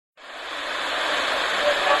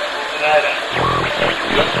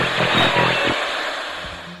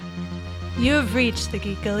You have reached the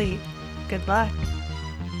Geek Elite. Good luck.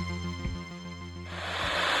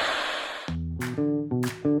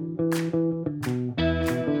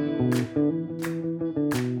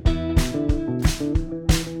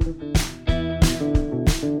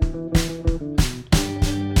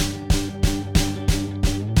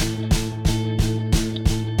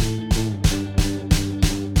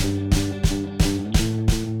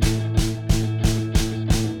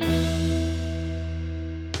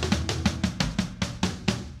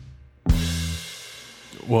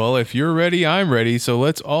 Well, if you're ready, I'm ready. So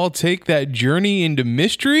let's all take that journey into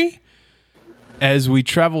mystery as we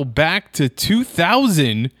travel back to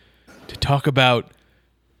 2000 to talk about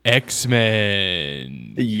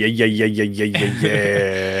X-Men. Yeah.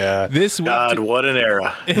 This week, God, what an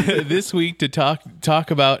era. this week to talk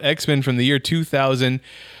about X-Men from the year 2000,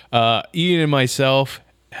 Ian and myself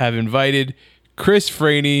have invited Chris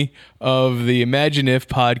Franey of the Imagine If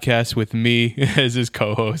podcast with me as his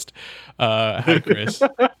co-host. Hi, Chris.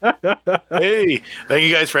 Hey, thank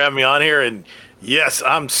you guys for having me on here. And yes,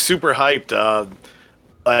 I'm super hyped.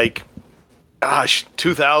 Gosh,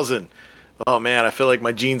 2000. Oh man, I feel like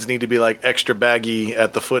my jeans need to be like extra baggy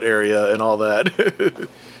at the foot area and all that.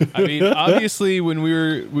 I mean, obviously,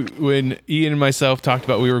 when Ian and myself talked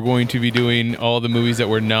about we were going to be doing all the movies that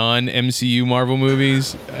were non-MCU Marvel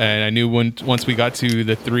movies, and I knew once we got to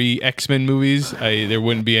the 3 X-Men movies, there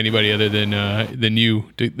wouldn't be anybody other than you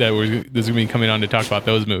that was going to be coming on to talk about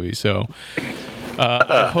those movies. So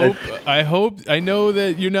I know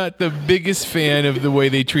that you're not the biggest fan of the way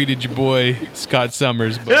they treated your boy Scott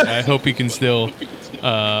Summers, but I hope you can still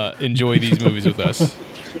enjoy these movies with us.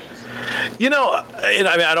 You know, and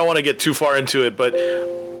I mean, I don't want to get too far into it, but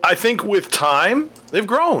I think with time, they've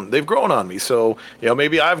grown. They've grown on me. So, you know,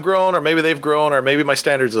 maybe I've grown, or maybe they've grown, or maybe my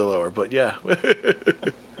standards are lower. But yeah.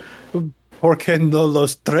 ¿Por qué no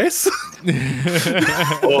los tres?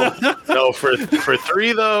 Well, no, for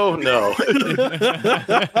 3 though, no.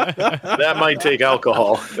 That might take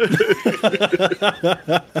alcohol.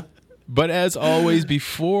 But as always,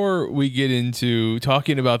 before we get into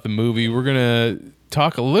talking about the movie, we're going to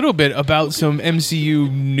talk a little bit about some MCU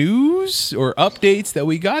news or updates that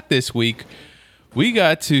we got this week. We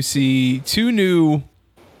got to see 2 new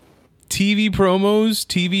TV promos,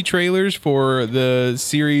 TV trailers for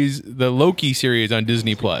the Loki series on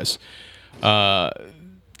Disney Plus. We're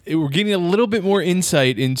getting a little bit more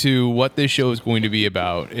insight into what this show is going to be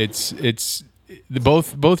about.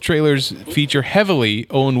 Both trailers feature heavily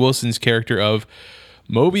Owen Wilson's character of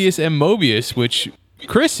Mobius and Mobius, which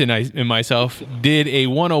Chris and myself did a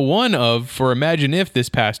 101 of for Imagine If this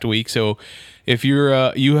past week. So if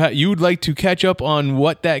you'd like to catch up on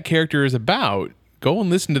what that character is about, go and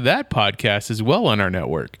listen to that podcast as well on our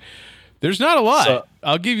network. There's not a lot. So,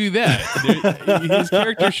 I'll give you that. His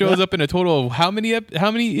character shows up in a total of how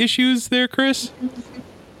many issues there, Chris? I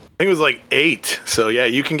think it was like 8. So yeah,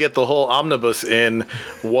 you can get the whole omnibus in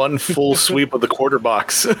one full sweep of the quarter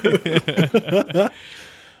box.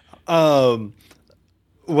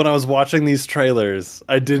 When I was watching these trailers,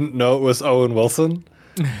 I didn't know it was Owen Wilson.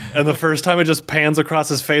 And the first time it just pans across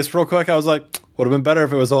his face real quick, I was like, would have been better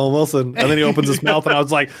if it was Owen Wilson. And then he opens his mouth and I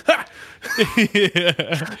was like, ha!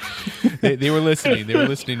 Yeah. They were listening. They were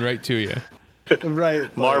listening right to you.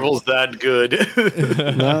 Right. Marvel's that good.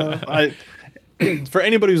 No, for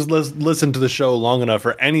anybody who's listened to the show long enough,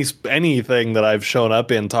 or anything that I've shown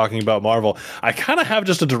up in talking about Marvel, I kind of have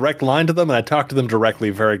just a direct line to them, and I talk to them directly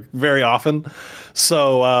very, very often.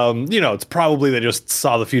 So, it's probably they just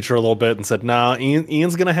saw the future a little bit and said, "Nah,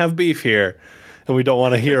 Ian's gonna have beef here, and we don't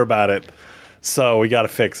want to hear about it. So we got to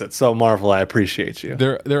fix it." So, Marvel, I appreciate you.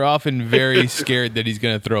 They're often very scared that he's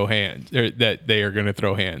gonna throw hands, or that they are gonna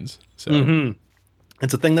throw hands. So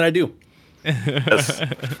it's a thing that I do. Yes.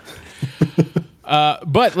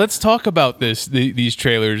 But let's talk about these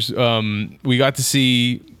trailers. We got to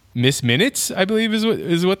see Miss Minutes, I believe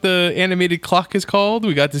is what the animated clock is called.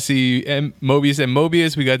 We got to see Mobius and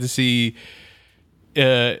Mobius. We got to see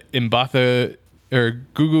Mbatha, or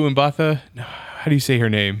Gugu Mbatha. How do you say her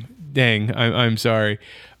name? Dang, I'm sorry.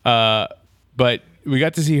 But we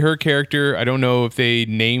got to see her character. I don't know if they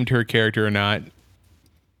named her character or not.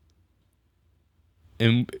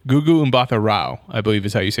 And Gugu Mbatha Rao, I believe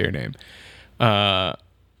is how you say her name.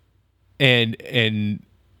 And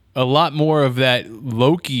a lot more of that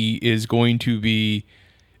Loki is going to be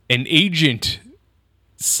an agent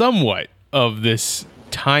somewhat of this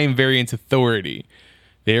time variance authority.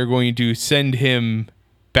 They are going to send him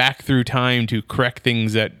back through time to correct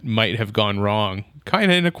things that might have gone wrong,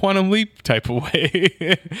 kind of in a Quantum Leap type of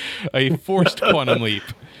way, a forced Quantum Leap.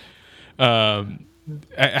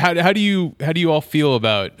 how do you all feel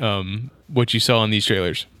about what you saw in these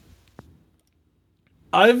trailers?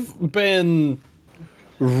 I've been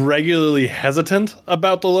regularly hesitant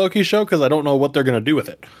about the Loki show because I don't know what they're going to do with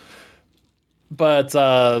it. But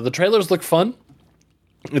the trailers look fun.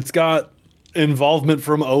 It's got involvement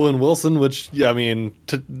from Owen Wilson, which, I mean,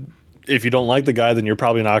 if you don't like the guy, then you're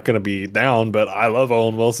probably not going to be down. But I love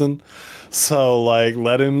Owen Wilson, so like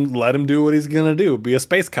let him do what he's going to do. Be a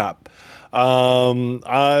space cop.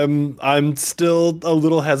 I'm still a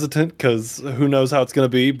little hesitant because who knows how it's going to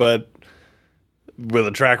be, but with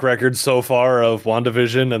a track record so far of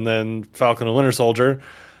WandaVision and then Falcon and Winter Soldier,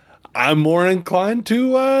 I'm more inclined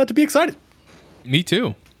to be excited. Me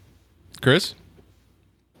too. Chris?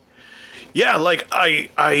 Yeah, like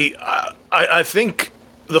I think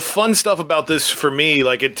the fun stuff about this for me,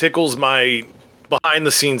 like it tickles my behind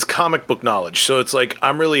the scenes comic book knowledge. So it's like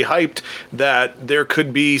I'm really hyped that there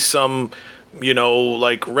could be some, you know,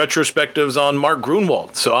 like retrospectives on Mark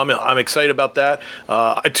Grunwald. So I'm excited about that.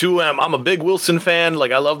 I'm a big Wilson fan.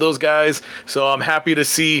 Like I love those guys. So I'm happy to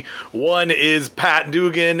see one is Pat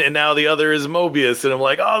Dugan and now the other is Mobius. And I'm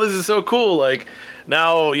like, oh, this is so cool. Like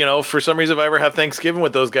now, you know, for some reason, if I ever have Thanksgiving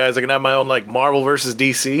with those guys, I can have my own like Marvel versus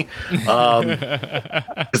DC.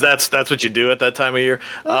 'Cause that's what you do at that time of year.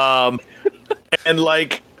 And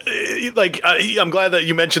I'm glad that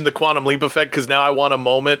you mentioned the quantum leap effect because now I want a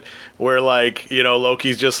moment where like, you know,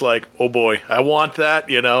 Loki's just like, oh boy, I want that,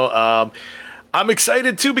 you know. I'm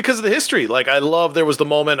excited too because of the history. Like I love there was the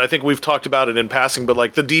moment, I think we've talked about it in passing, but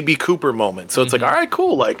like the DB Cooper moment. So it's like, all right,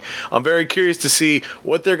 cool. Like I'm very curious to see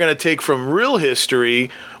what they're going to take from real history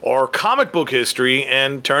or comic book history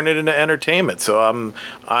and turn it into entertainment. So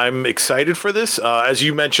I'm excited for this. As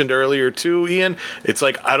you mentioned earlier too, Ian, it's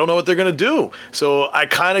like I don't know what they're going to do. So I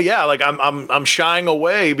kind of I'm shying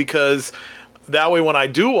away because that way when I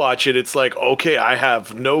do watch it, it's like, okay, I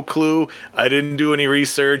have no clue. I didn't do any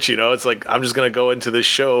research, you know. It's like I'm just going to go into this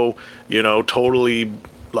show, you know, totally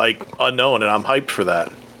like unknown, and I'm hyped for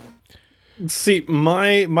that. See,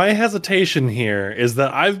 my hesitation here is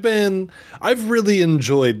that I've really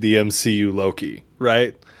enjoyed the MCU Loki,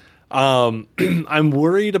 right? I'm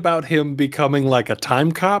worried about him becoming like a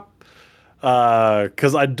time cop.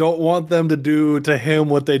 Because I don't want them to do to him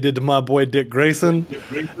what they did to my boy Dick Grayson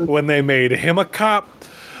when they made him a cop.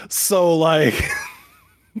 So like,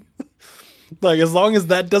 like as long as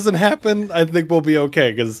that doesn't happen, I think we'll be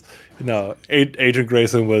okay. Because you know, Agent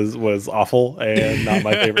Grayson was awful and not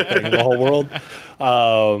my favorite thing in the whole world.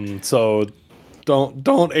 So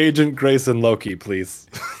don't Agent Grayson Loki, please.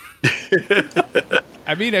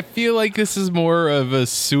 I mean, I feel like this is more of a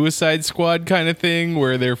Suicide Squad kind of thing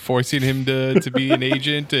where they're forcing him to be an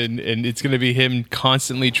agent and it's going to be him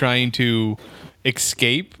constantly trying to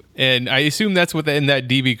escape. And I assume that's what in that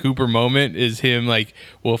DB Cooper moment is him like,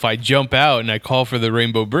 well, if I jump out and I call for the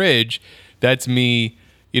Rainbow Bridge, that's me,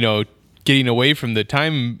 you know, getting away from the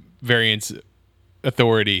time variance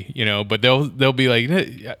authority, you know, but they'll be like,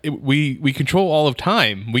 hey, we control all of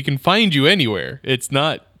time. We can find you anywhere. It's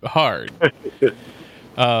not hard.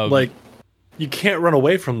 Like you can't run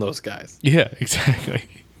away from those guys. Yeah, exactly.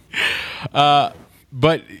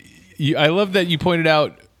 But I love that you pointed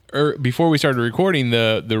out before we started recording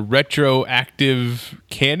the retroactive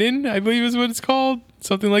canon, I believe is what it's called,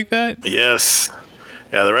 something like that. Yes.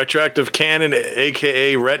 Yeah, the retroactive canon,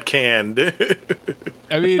 aka retcanned.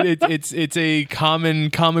 I mean, it's a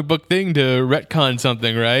common comic book thing to retcon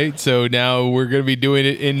something, right? So now we're going to be doing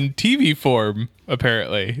it in TV form,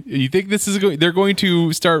 apparently. You think they're going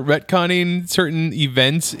to start retconning certain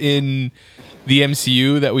events in the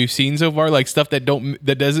MCU that we've seen so far, like stuff that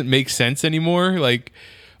doesn't make sense anymore? Like,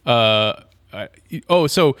 so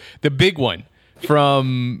the big one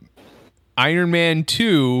from Iron Man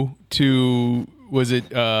 2 to was it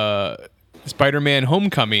Spider-Man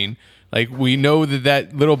Homecoming? Like, we know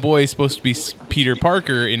that little boy is supposed to be Peter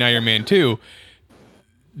Parker in Iron Man 2.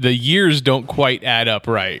 The years don't quite add up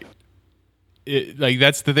right. Like,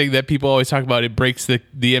 that's the thing that people always talk about. It breaks the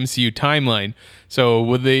MCU timeline. So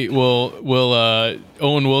will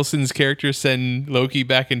Owen Wilson's character send Loki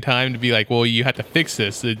back in time to be like, well, you have to fix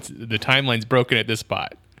this. The timeline's broken at this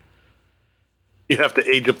spot. You have to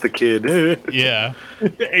age up the kid. Yeah.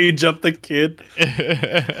 Age up the kid.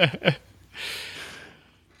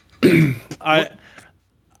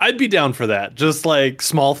 I'd be down for that. Just like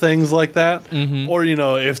small things like that. Mm-hmm. Or, you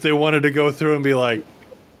know, if they wanted to go through and be like,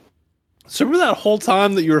 so remember that whole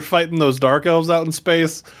time that you were fighting those dark elves out in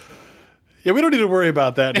space? Yeah, we don't need to worry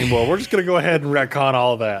about that anymore. We're just going to go ahead and retcon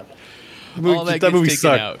all of that. That movie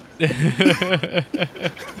sucked.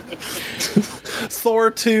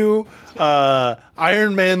 Thor 2,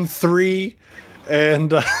 Iron Man 3,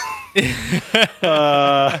 and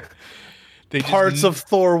They just parts of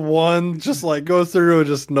Thor 1 just like go through and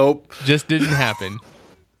just nope. just didn't happen.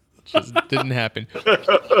 Just didn't happen.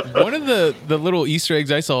 One of the little Easter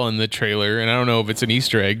eggs I saw in the trailer, and I don't know if it's an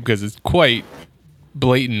Easter egg because it's quite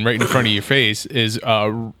blatant right in front of your face, is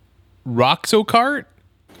Roxocart,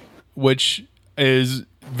 which is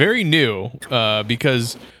very new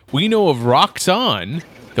because we know of Roxxon,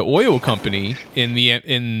 the oil company in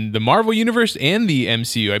the Marvel universe and the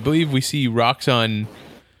MCU. I believe we see Roxxon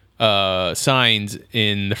signs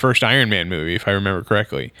in the first Iron Man movie, if I remember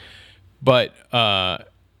correctly. But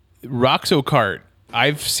Roxocart,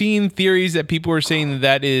 I've seen theories that people are saying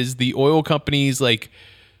that is the oil company's like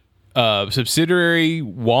subsidiary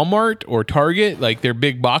Walmart or Target, like their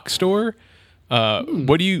big box store.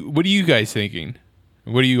 What are you guys thinking?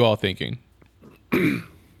 What are you all thinking?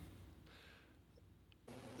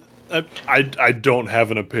 I don't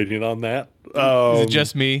have an opinion on that. Is it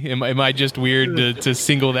just me? Am I just weird to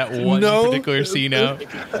single that one particular scene out?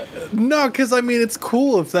 No, because I mean it's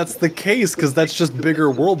cool if that's the case, because that's just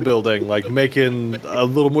bigger world building, like making a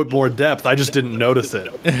little bit more depth. I just didn't notice it.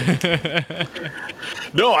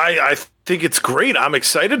 No, I think it's great. I'm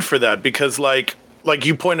excited for that because like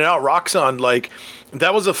you pointed out, Roxxon, like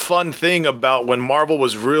that was a fun thing about when Marvel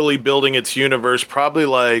was really building its universe, probably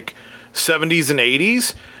like 70s and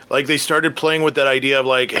 80s. Like they started playing with that idea of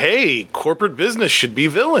like, hey, corporate business should be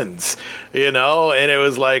villains, and it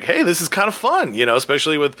was like, hey, this is kind of fun,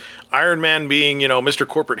 especially with Iron Man being, Mr.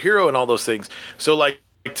 Corporate Hero and all those things. So like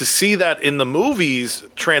to see that in the movies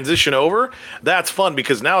transition over, that's fun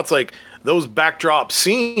because now it's like those backdrop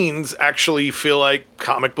scenes actually feel like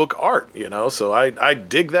comic book art, so I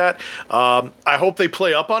dig that. I hope they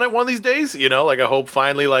play up on it one of these days, like I hope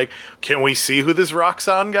finally, like, can we see who this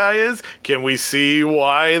Roxxon guy is? Can we see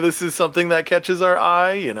why this is something that catches our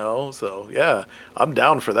eye, so yeah, I'm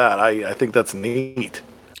down for that. I think that's neat.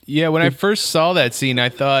 Yeah, when I first saw that scene, I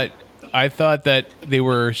thought that they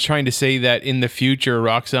were trying to say that in the future,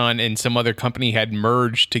 Roxxon and some other company had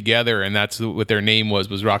merged together, and that's what their name was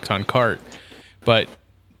Roxxon Cart. But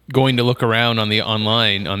going to look around on the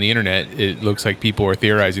internet, it looks like people are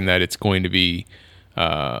theorizing that it's going to be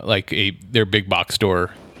like their big box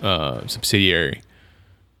store subsidiary.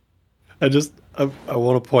 I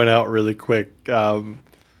want to point out really quick. I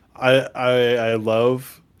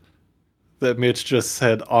love that Mitch just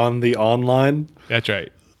said on the online. That's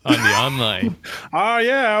right. On the online. Oh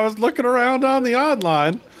yeah, I was looking around on the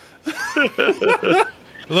online.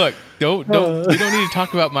 Look, we don't need to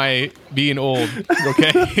talk about my being old,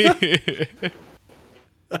 okay?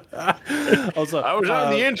 Also, I was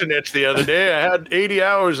on the internet the other day. I had 80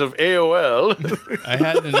 hours of AOL. I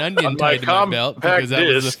had an onion tied to my belt because that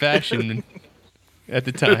was the fashion at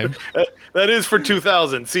the time. That is for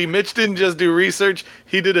 2000. See, Mitch didn't just do research;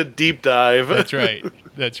 he did a deep dive. That's right.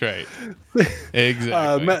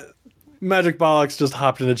 Exactly. Magic Bollocks just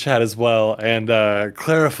hopped into chat as well and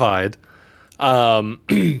clarified.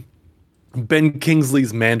 Ben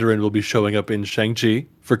Kingsley's Mandarin will be showing up in Shang-Chi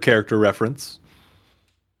for character reference.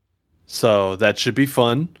 So that should be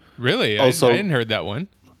fun. Really? Also, I hadn't heard that one.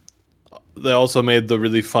 They also made the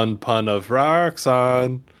really fun pun of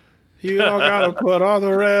Roxxon. You don't gotta put on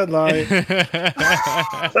the red light.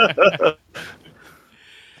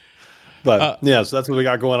 But yeah, so that's what we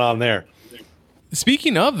got going on there.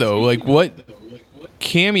 Speaking of though, like what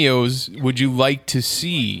cameos would you like to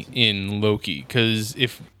see in Loki? Because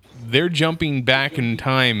if they're jumping back in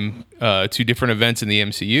time to different events in the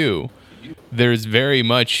MCU, there's very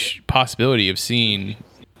much possibility of seeing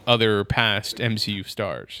other past MCU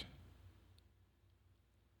stars.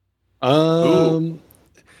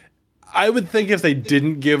 I would think if they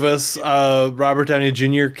didn't give us Robert Downey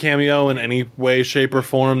Jr. cameo in any way, shape, or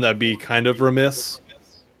form, that'd be kind of remiss.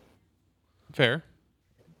 Fair.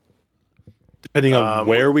 Depending on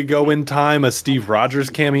where we go in time, a Steve Rogers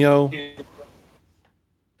cameo.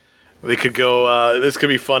 They could go. This could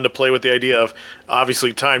be fun to play with the idea of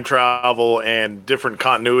obviously time travel and different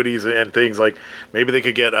continuities and things. Like maybe they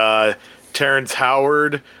could get Terrence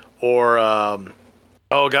Howard or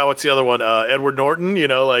oh god, what's the other one? Edward Norton.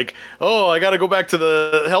 I got to go back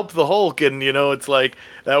to help the Hulk, and it's like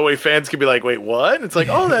that way fans can be like, wait, what? And it's like,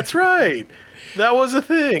 oh, that's right. That was a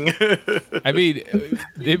thing. I mean,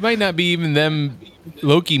 it might not be even them,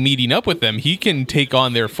 Loki meeting up with them. He can take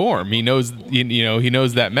on their form. He knows, he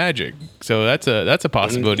knows that magic. So that's a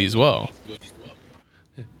possibility as well.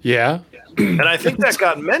 Yeah, and I think that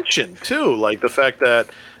got mentioned too, like the fact that,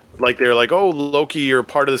 like they're like, oh, Loki, you're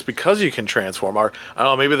part of this because you can transform. Or I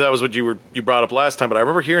don't know, maybe that was what you brought up last time, but I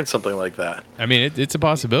remember hearing something like that. I mean, it's a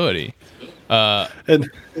possibility. And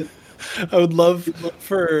I would love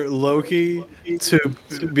for Loki to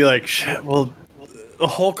be like, shit, well, the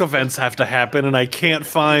Hulk events have to happen, and I can't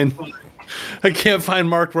find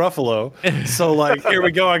Mark Ruffalo. So like, here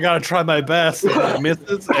we go. I gotta try my best. And it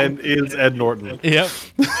misses, and it's Ed Norton. Yep.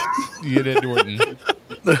 You get Ed Norton.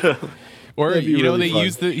 Or That'd be really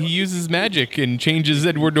fun. he uses magic and changes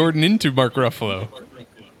Edward Norton into Mark Ruffalo.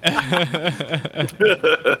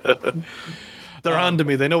 They're on to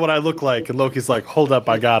me. They know what I look like. And Loki's like, hold up,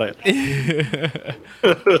 I got it.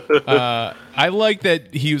 I like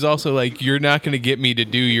that he was also like, you're not going to get me to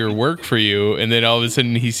do your work for you. And then all of a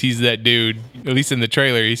sudden he sees that dude, at least in the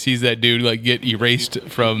trailer, he sees that dude like get erased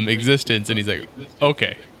from existence. And he's like,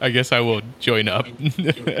 okay, I guess I will join up.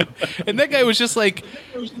 And that guy was just like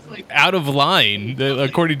out of line.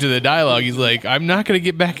 According to the dialogue, he's like, I'm not going to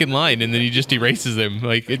get back in line. And then he just erases him.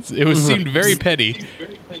 Like seemed very petty.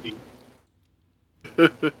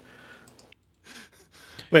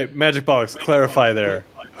 Wait, Magic Box, clarify there.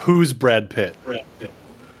 Who's Brad Pitt?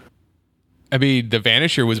 I mean, the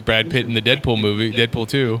Vanisher was Brad Pitt in the Deadpool movie, Deadpool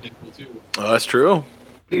 2. Oh, that's true.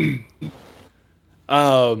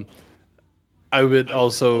 I would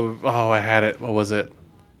also. Oh, I had it. What was it?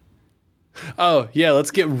 Oh yeah, let's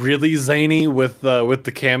get really zany with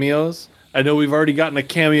the cameos. I know we've already gotten a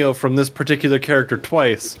cameo from this particular character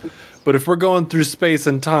twice, but if we're going through space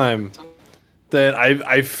and time, then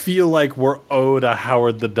I feel like we're owed a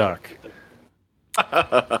Howard the Duck.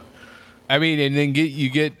 I mean, and then you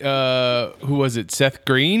get who was it? Seth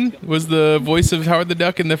Green was the voice of Howard the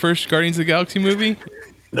Duck in the first Guardians of the Galaxy movie.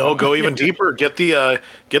 No, go even deeper. Get the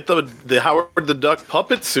Howard the Duck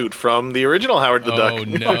puppet suit from the original Howard the Duck. Oh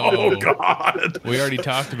no! Oh God! We already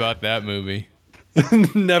talked about that movie.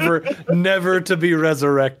 never to be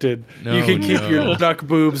resurrected. No, you can keep your duck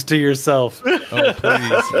boobs to yourself. Oh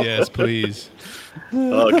please, yes, please.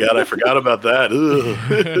 Oh God, I forgot about that.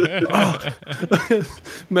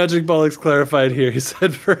 Magic Bollocks clarified here. He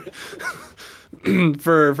said for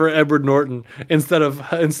Edward Norton, instead of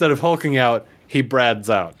hulking out, he brads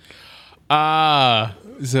out.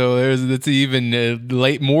 So that's even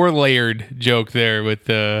more layered joke there with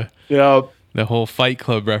the whole Fight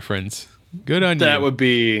Club reference. Good on you.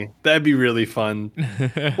 That'd be really fun.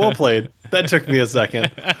 Well played. That took me a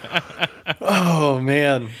second. Oh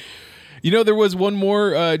man. You know, there was one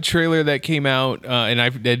more trailer that came out, and I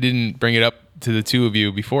didn't bring it up to the two of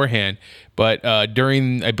you beforehand, but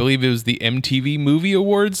during, I believe it was the MTV Movie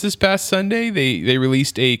Awards this past Sunday, they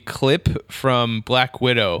released a clip from Black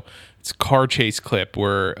Widow. It's a car chase clip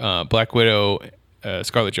where Black Widow,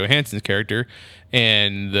 Scarlett Johansson's character,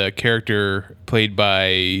 and the character played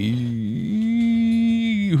by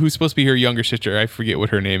who's supposed to be her younger sister, I forget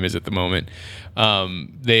what her name is at the moment,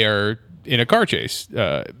 they are in a car chase.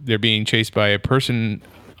 They're being chased by a person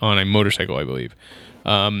on a motorcycle, I believe.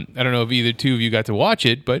 I don't know if either two of you got to watch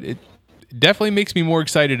it, but it definitely makes me more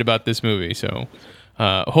excited about this movie. So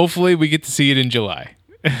hopefully we get to see it in July.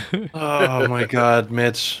 Oh my God,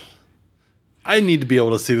 Mitch. I need to be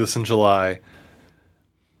able to see this in July.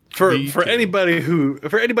 For anybody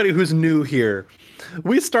who's new here,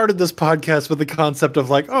 we started this podcast with the concept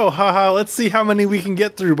of like, oh, haha, let's see how many we can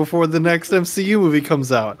get through before the next MCU movie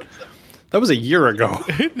comes out. That was a year ago.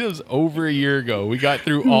 It was over a year ago. We got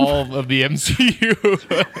through all of the MCU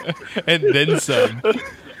and then some.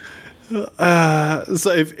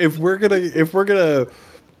 So if we're gonna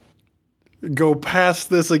go past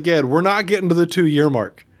this again, we're not getting to the 2-year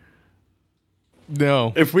mark.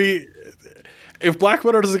 No. If Black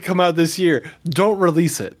Widow doesn't come out this year, don't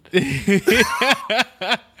release it.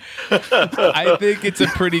 I think it's a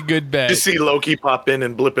pretty good bet. You see Loki pop in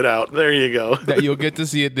and blip it out. There you go. That you'll get to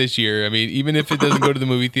see it this year. I mean, even if it doesn't go to the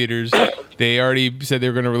movie theaters, they already said they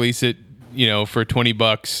were going to release it, for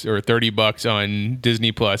 $20 or $30 on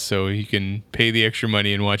Disney Plus, so you can pay the extra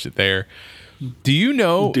money and watch it there. Do you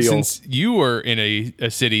know, since you were in a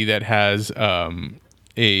city that has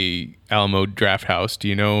a Alamo Draft House, do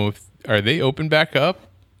you know are they open back up?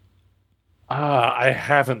 I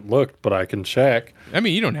haven't looked, but I can check. I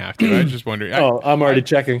mean, you don't have to. I was just wondering. I'm already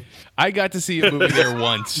checking. I got to see a movie there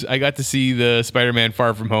once. I got to see the Spider-Man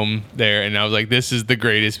Far From Home there, and I was like, this is the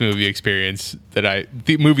greatest movie experience the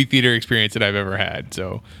movie theater experience that I've ever had.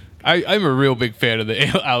 So I'm a real big fan of the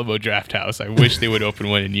Alamo Draft House. I wish they would open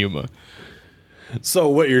one in Yuma. So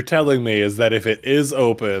what you're telling me is that if it is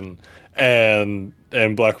open and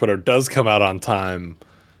Black Widow does come out on time,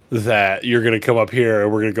 that you're going to come up here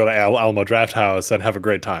and we're going to go to Alamo Draft House and have a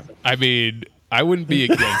great time. I mean, I wouldn't be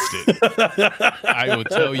against it. I will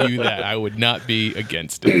tell you that I would not be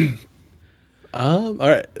against it. All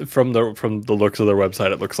right. From the looks of their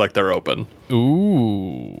website, it looks like they're open.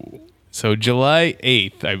 Ooh. So July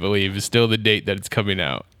 8th, I believe, is still the date that it's coming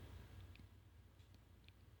out.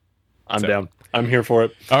 I'm down. I'm here for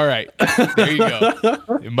it. All right. There you go.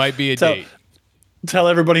 It might be a date. Tell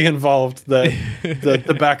everybody involved that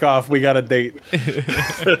to back off. We got a date.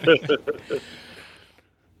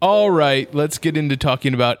 All right. Let's get into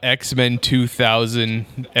talking about X-Men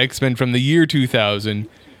 2000. X-Men from the year 2000.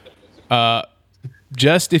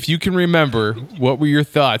 Just if you can remember, what were your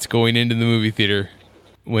thoughts going into the movie theater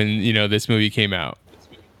when this movie came out?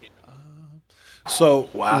 So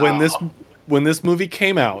when this movie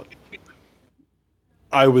came out,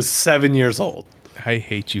 I was 7 years old. I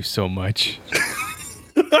hate you so much.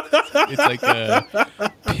 It's like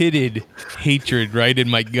a pitted hatred right in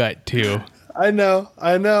my gut too. I know,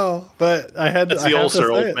 but I had That's the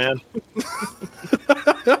ulcer, old man.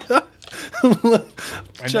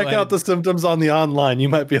 Check out the symptoms on the online. You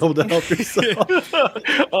might be able to help yourself.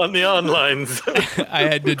 On the onlines. I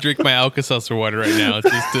had to drink my Alka-Seltzer water right now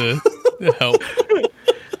just to help.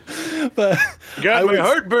 But got my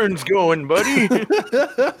heartburns going, buddy.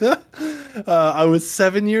 I was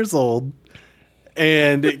 7 years old,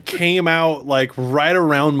 and it came out like right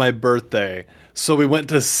around my birthday. So we went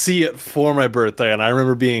to see it for my birthday, and I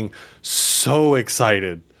remember being so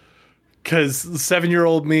excited because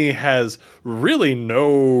 7-year-old me has really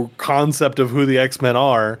no concept of who the X-Men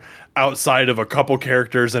are outside of a couple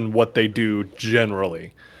characters and what they do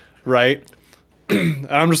generally, right? And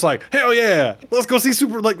I'm just like, hell yeah, let's go see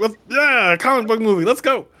comic book movie, let's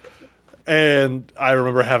go. And I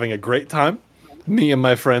remember having a great time, me and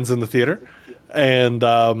my friends in the theater, and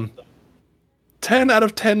 10 out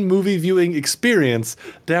of 10 movie viewing experience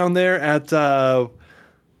down there at what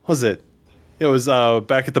was it? It was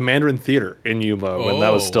back at the Mandarin Theater in Yuma when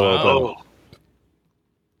that was still open.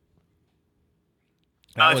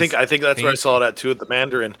 I think that's where I saw it at too, at the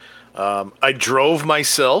Mandarin. I drove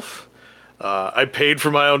myself. I paid for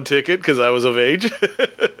my own ticket because I was of age.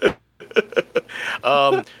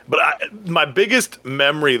 My biggest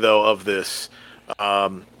memory, though, of this,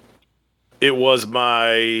 it was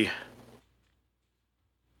my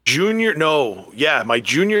junior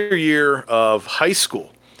year of high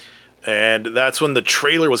school. And that's when the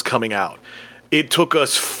trailer was coming out. It took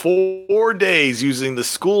us 4 days using the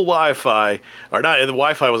school Wi-Fi, or not. The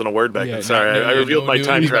Wi-Fi wasn't a word back then. Sorry, I revealed my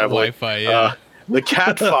time travel. Wi-Fi, yeah. The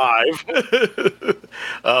Cat 5.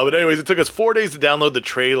 But anyways, it took us 4 days to download the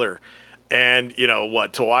trailer. And,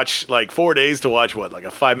 to watch, 4 days to watch, like a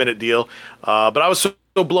 5-minute deal. But I was so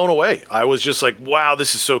blown away. I was just like, wow,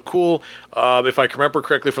 this is so cool. If I can remember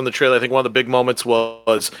correctly from the trailer, I think one of the big moments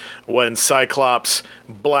was when Cyclops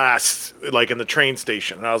blasts, in the train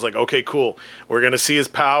station. And I was like, okay, cool. We're going to see his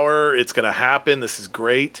power. It's going to happen. This is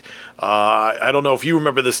great. I don't know if you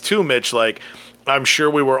remember this too, Mitch. I'm sure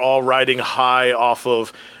we were all riding high off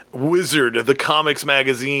of Wizard, the comics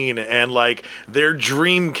magazine, and their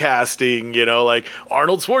dream casting,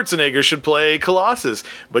 Arnold Schwarzenegger should play Colossus.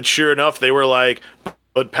 But sure enough, they were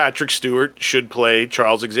but Patrick Stewart should play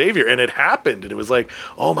Charles Xavier. And it happened. And it was like,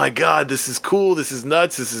 oh my God, this is cool. This is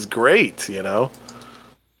nuts. This is great,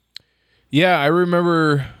 Yeah, I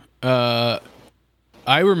remember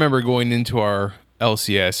going into our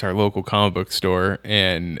LCS, our local comic book store,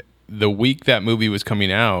 and the week that movie was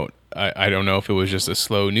coming out, I don't know if it was just a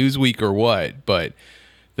slow news week or what, but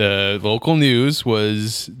the local news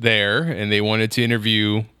was there, and they wanted to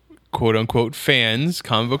interview quote-unquote fans,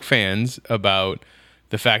 comic book fans, about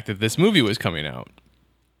the fact that this movie was coming out.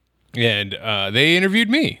 And they interviewed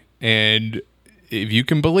me. And if you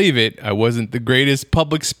can believe it, I wasn't the greatest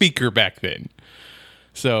public speaker back then.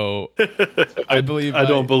 So I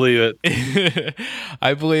don't believe it.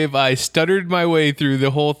 I believe I stuttered my way through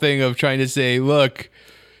the whole thing of trying to say, look,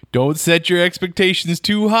 don't set your expectations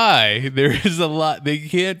too high. There is a lot. They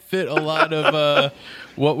can't fit a lot of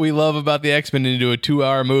what we love about the X-Men into a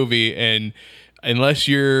 2-hour movie. And unless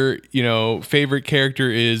your favorite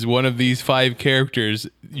character is one of these 5 characters,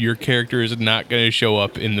 your character is not going to show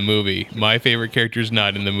up in the movie. My favorite character is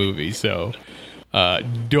not in the movie. So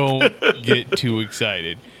don't get too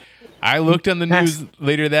excited. I looked on the news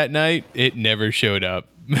later that night. It never showed up.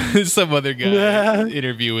 Some other guy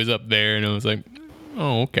interview was up there, and I was like,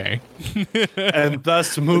 oh, okay. And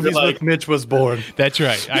thus Movies with Mitch was born. That's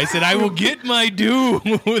right. I said, I will get my due.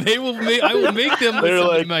 I will make them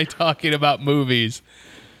listen to my talking about movies.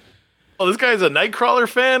 Oh, this guy's a Nightcrawler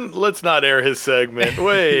fan? Let's not air his segment.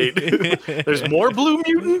 Wait. There's more Blue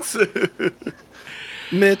Mutants?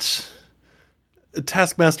 Mitch,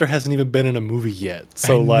 Taskmaster hasn't even been in a movie yet.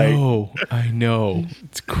 So I know.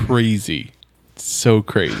 It's crazy. It's so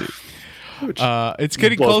crazy. It's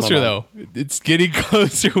getting blows my closer, mind. though. It's getting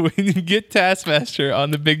closer when you get Taskmaster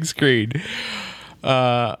on the big screen.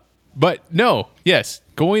 But no, yes,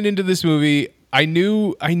 going into this movie, I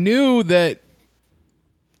knew that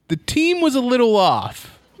the team was a little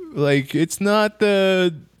off. Like, it's not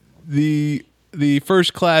the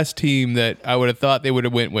first class team that I would have thought they would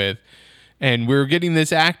have went with. And we're getting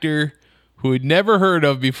this actor who we'd never heard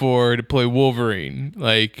of before to play Wolverine.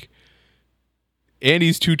 Like, and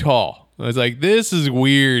he's too tall. I was like, this is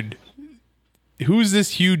weird. Who's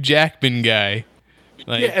this Hugh Jackman guy?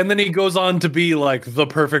 Like, Yeah, and then he goes on to be like the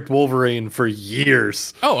perfect Wolverine for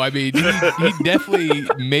years. oh, I mean, he definitely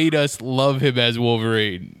made us love him as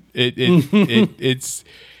Wolverine. It's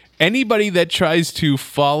anybody that tries to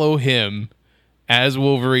follow him as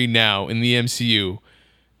Wolverine now in the MCU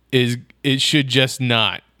it should just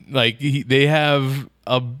not. Like, they have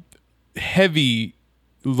a heavy,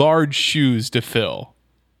 large shoes to fill,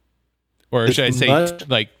 or should I say,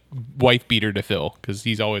 like, wife beater to fill, because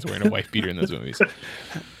he's always wearing a wife beater in those movies.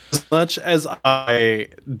 As much as I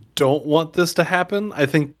don't want this to happen, I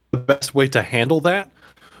think the best way to handle that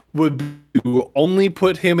would be to only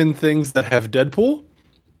put him in things that have Deadpool,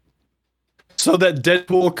 so that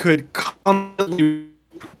Deadpool could constantly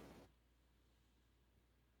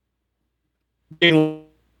you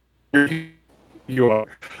are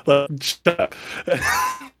shut up.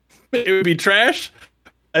 It would be trash.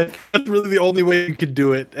 And that's really the only way you could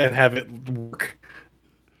do it and have it work.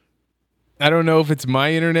 I don't know if it's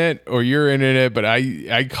my internet or your internet, but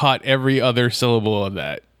I caught every other syllable of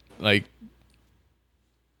that. Like,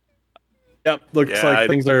 Yep, looks Yeah, like I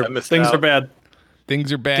things missed are out. bad.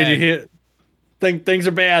 things are bad. Can you hear? Things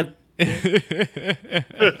are bad.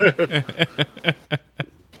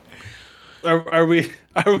 Are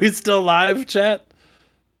we still live, chat?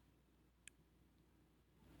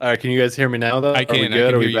 All right, can you guys hear me now? Though I can. I can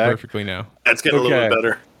hear you perfectly now. That's getting a little bit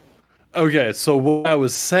better. Okay, so what I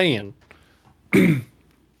was saying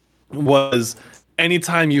was,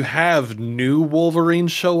 anytime you have new Wolverine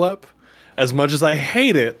show up, as much as I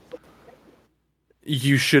hate it,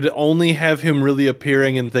 you should only have him really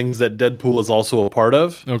appearing in things that Deadpool is also a part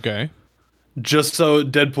of, Okay. just so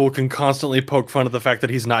Deadpool can constantly poke fun at the fact that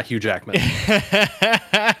he's not Hugh Jackman.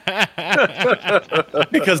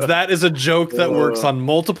 Because that is a joke that works on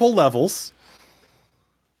multiple levels,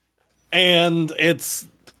 and it's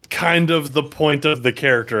kind of the point of the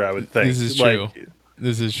character, I would think. This is true.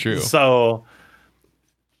 This is true. So,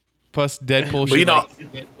 Plus, Deadpool But you should know,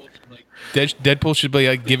 Deadpool should be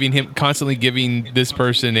like constantly giving this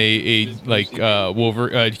person a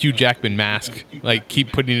Hugh Jackman mask. Like,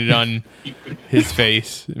 keep putting it on his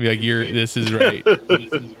face. Be like, this is right.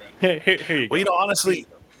 here you go. well, you know, honestly,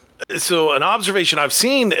 so an observation I've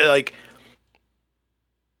seen, like,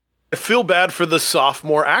 I feel bad for the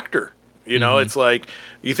sophomore actor. You know, it's like,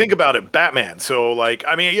 you think about it, Batman. So, like,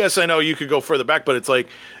 I mean, yes, I know you could go further back, but it's like,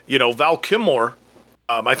 you know, Val Kilmer,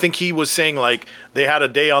 I think he was saying, like, they had a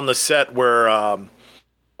day on the set where,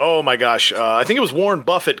 oh my gosh, I think it was Warren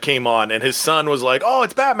Buffett came on, and his son was like, oh,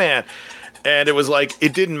 it's Batman. And it was like,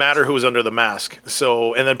 it didn't matter who was under the mask.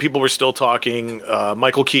 So, and then people were still talking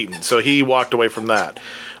Michael Keaton. So he walked away from that.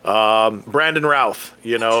 Brandon Routh,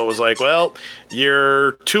 you know, it was like, well,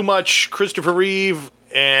 you're too much Christopher Reeve,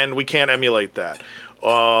 and we can't emulate that.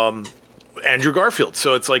 Andrew Garfield.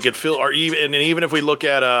 So it's like even if we look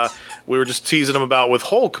at, we were just teasing him about with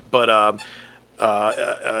Hulk, but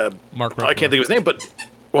Mark Ruffalo. I can't think of his name, but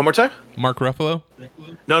one more time. Mark Ruffalo?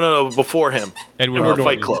 No, before him. Edward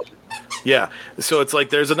Fight Norton. Club. Yeah. So it's like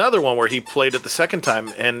there's another one where he played it the second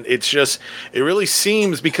time, and it's just, it really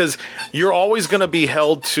seems, because you're always going to be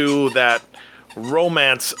held to that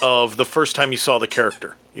romance of the first time you saw the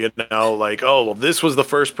character. You know, like, oh, well, this was the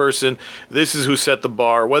first person. This is who set the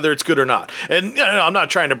bar, whether it's good or not. And you know, I'm not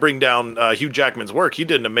trying to bring down Hugh Jackman's work. He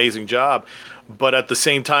did an amazing job. But at the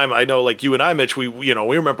same time, I know, like you and I, Mitch, we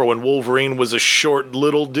remember when Wolverine was a short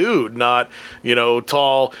little dude, not, you know,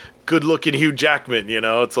 tall, good-looking Hugh Jackman. You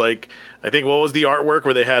know, it's like, I think, what was the artwork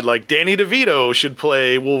where they had, like, Danny DeVito should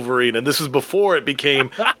play Wolverine, and this was before it became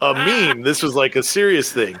a meme. This was like a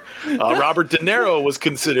serious thing. Robert De Niro was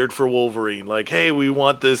considered for Wolverine. Like, hey, we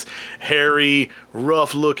want this hairy,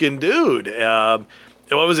 rough-looking dude.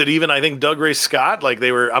 What was it? Even I think Doug Ray Scott, like,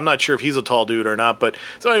 they were, I'm not sure if he's a tall dude or not, but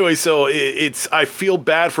so anyway, so it's I feel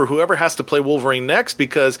bad for whoever has to play Wolverine next,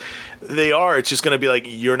 because it's just going to be like,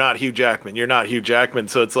 you're not Hugh Jackman. You're not Hugh Jackman.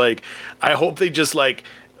 So it's like, I hope they just like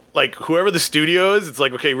whoever the studio is, it's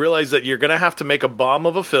like, okay, realize that you're going to have to make a bomb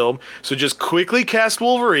of a film. So just quickly cast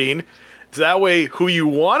Wolverine So that way, who you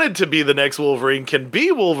wanted to be the next Wolverine can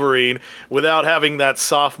be Wolverine without having that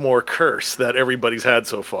sophomore curse that everybody's had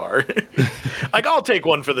so far. Like, I'll take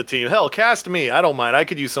one for the team. Hell, cast me. I don't mind. I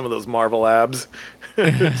could use some of those Marvel abs.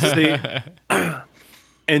 See,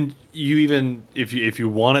 and you even if you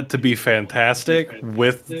want it to be fantastic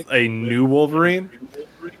with a new Wolverine,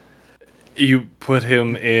 you put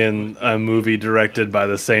him in a movie directed by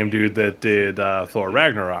the same dude that did Thor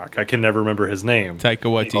Ragnarok. I can never remember his name. Taika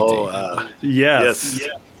Waititi. Oh, Yes.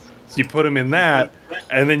 So you put him in that,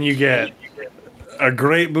 and then you get a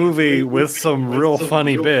great movie with some real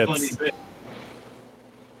funny bits.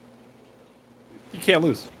 You can't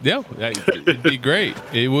lose. Yeah, it'd be great.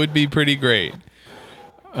 It would be pretty great.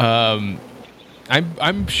 I'm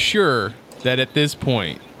sure that at this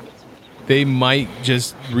point they might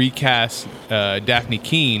just recast Daphne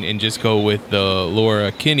Keene and just go with the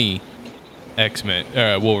Laura Kinney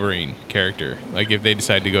X-Men Wolverine character. Like if they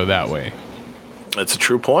decide to go that way. That's a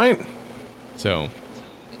true point. So,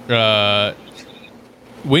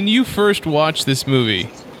 when you first watched this movie,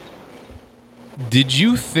 did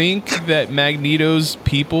you think that Magneto's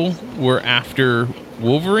people were after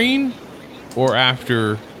Wolverine or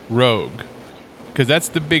after Rogue? Because that's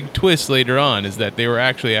the big twist later on, is that they were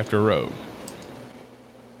actually after Rogue.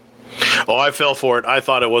 Oh, I fell for it. I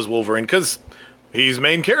thought it was Wolverine because he's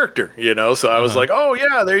main character, So I was like, oh,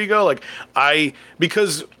 yeah, there you go.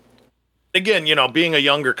 Because, again, being a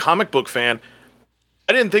younger comic book fan,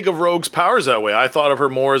 I didn't think of Rogue's powers that way. I thought of her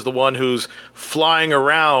more as the one who's flying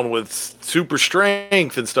around with super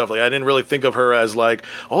strength and stuff. I didn't really think of her as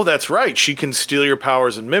oh, that's right, she can steal your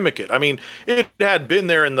powers and mimic it. I mean, it had been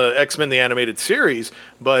there in the X-Men the animated series,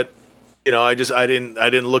 but I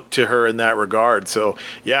didn't look to her in that regard. So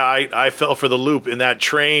yeah, I fell for the loop in that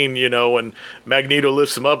train. When Magneto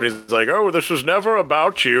lifts him up and he's like, "Oh, this was never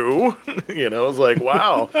about you." I was like,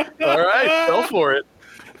 "Wow, all right, fell for it."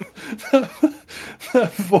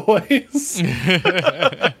 That voice.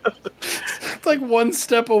 It's like one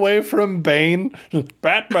step away from Bane.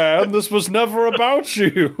 Batman, this was never about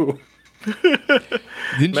you.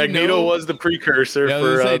 Magneto was the precursor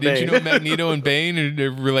for Bane. Did you know Bane. Magneto and Bane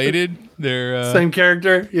are related? They're same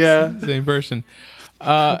character, yeah. Same person.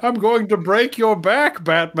 I'm going to break your back,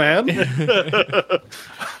 Batman.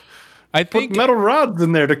 I think put metal rods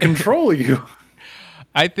in there to control you.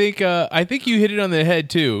 I think you hit it on the head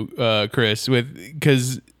too, Chris,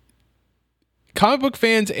 because comic book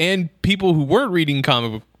fans and people who weren't reading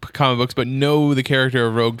comic books but know the character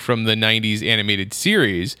of Rogue from the 90s animated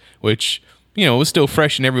series, which was still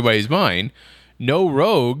fresh in everybody's mind, know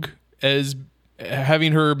Rogue as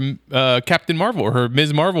having her Captain Marvel or her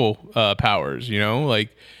Ms. Marvel powers,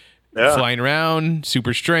 flying around,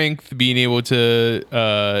 super strength, being able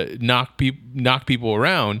to knock people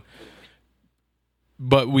around.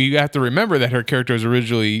 But we have to remember that her character was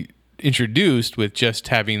originally introduced with just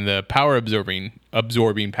having the power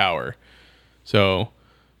absorbing power. So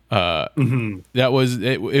that was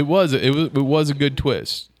it was a good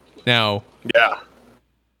twist. Now, yeah,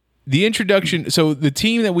 the introduction. So the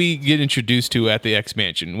team that we get introduced to at the X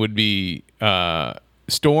Mansion would be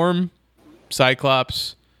Storm,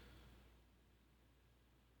 Cyclops,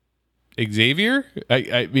 Xavier.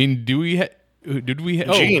 I mean, did we?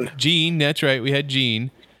 Jean. Oh, Jean. That's right. We had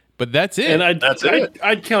Jean, but that's it. And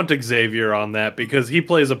I'd count Xavier on that because he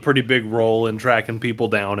plays a pretty big role in tracking people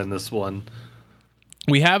down in this one.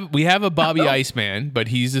 We have a Bobby Iceman, but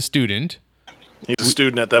he's a student. He's a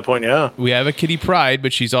student at that point. Yeah. We have a Kitty Pryde,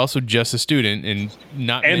 but she's also just a student and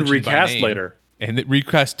not and mentioned by recast name. later. And it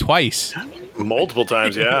recast twice. Multiple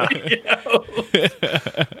times. Yeah.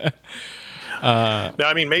 Now,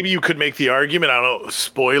 I mean, maybe you could make the argument, I don't know,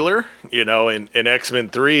 spoiler, in X-Men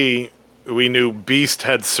 3, we knew Beast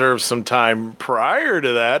had served some time prior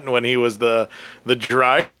to that when he was the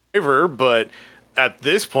driver, but at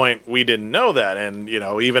this point, we didn't know that. And,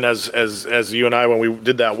 even as you and I, when we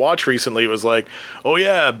did that watch recently, it was like, oh,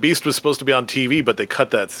 yeah, Beast was supposed to be on TV, but they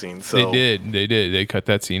cut that scene. So They did. They cut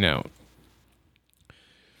that scene out.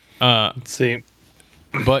 Let's see.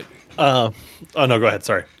 But... oh no, go ahead.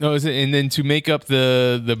 Sorry. No, and then to make up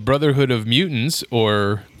the Brotherhood of Mutants,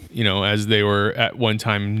 or as they were at one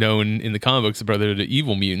time known in the comic books, the Brotherhood of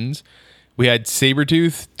Evil Mutants, we had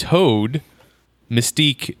Sabretooth, Toad,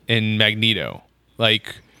 Mystique, and Magneto.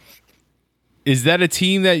 Is that a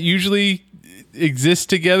team that usually exists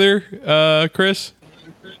together, Chris?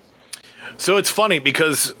 So it's funny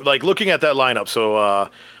because, looking at that lineup, so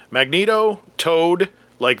Magneto, Toad.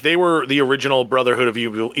 They were the original Brotherhood of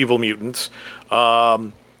Evil Mutants.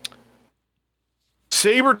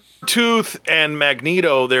 Sabretooth and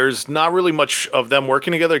Magneto, there's not really much of them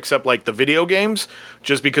working together except like the video games,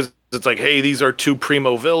 just because it's like, hey, these are two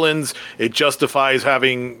primo villains. It justifies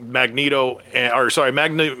having Magneto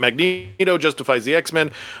justifies the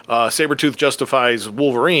X-Men, Sabretooth justifies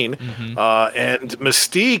Wolverine, and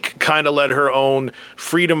Mystique kind of led her own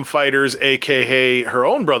freedom fighters, aka her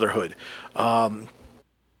own Brotherhood.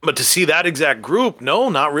 But to see that exact group, no,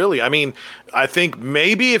 not really. I mean, I think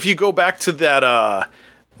maybe if you go back to that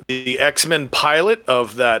the X-Men pilot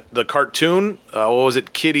of the cartoon, what was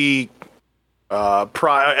it, Kitty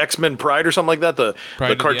X-Men Pride or something like that, the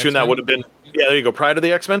cartoon that would have been, yeah, there you go, Pride of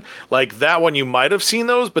the X-Men. Like that one, you might have seen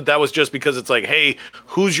those, but that was just because it's like, hey,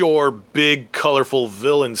 who's your big colorful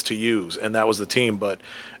villains to use, and that was the team. But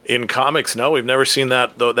in comics, no, we've never seen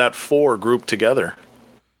that four group together.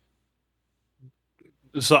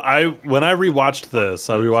 So when I rewatched this,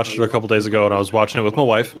 I rewatched it a couple days ago, and I was watching it with my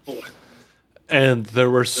wife, and there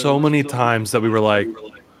were so many times that we were like,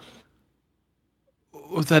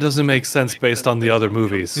 that doesn't make sense based on the other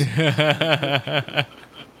movies.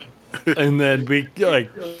 And then we like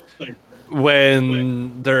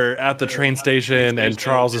when they're at the train station and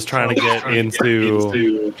Charles is trying to get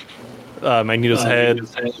into Magneto's head,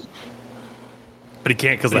 but he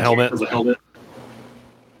can't because the helmet.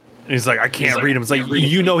 And he's like, I can't read him. It's like,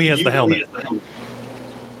 you know he has the helmet.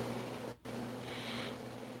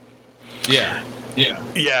 Yeah.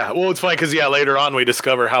 Well, it's funny because later on we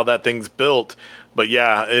discover how that thing's built. But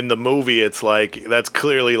yeah, in the movie, it's like that's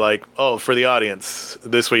clearly like, oh, for the audience,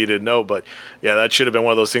 this way you didn't know. But yeah, that should have been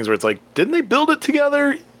one of those things where it's like, didn't they build it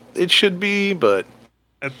together? It should be, but.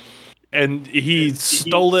 And he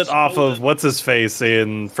stole it off of what's his face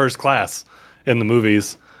in First Class in the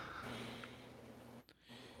movies.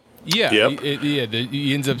 Yeah, Yep.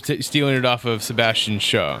 He ends up stealing it off of Sebastian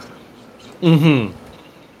Shaw. Mm-hmm.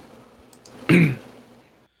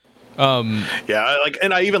 Yeah,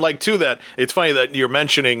 and I even like too that it's funny that you're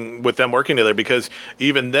mentioning with them working together, because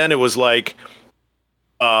even then it was like,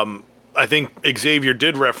 I think Xavier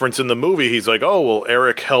did reference in the movie. He's like, oh well,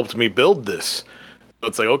 Eric helped me build this. So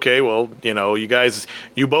it's like, okay, well, you guys,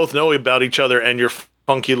 you both know about each other and your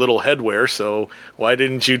funky little headwear, so why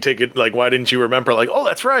didn't you take it, like, why didn't you remember, like, oh,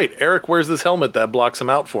 that's right, Eric wears this helmet that blocks him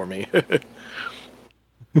out for me.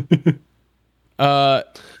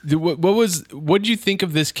 What did you think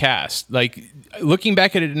of this cast? Like, looking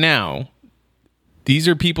back at it now, these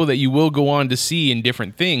are people that you will go on to see in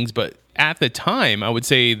different things, but at the time, I would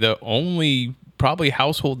say the only probably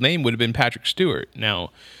household name would have been Patrick Stewart. Now,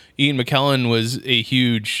 Ian McKellen was a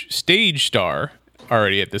huge stage star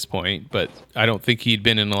already at this point, but I don't think he'd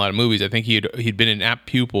been in a lot of movies. I think he'd been in Apt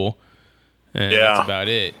Pupil, and that's about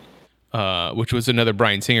it. Which was another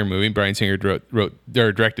Bryan Singer movie. Bryan Singer wrote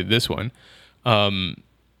or directed this one.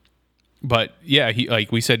 But yeah, he,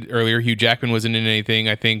 like we said earlier, Hugh Jackman wasn't in anything.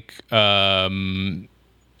 I think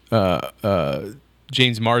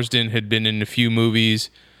James Marsden had been in a few movies.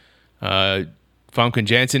 Famke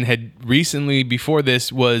Janssen had recently, before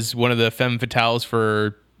this, was one of the femme fatales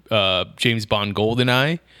for James Bond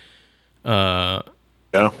GoldenEye.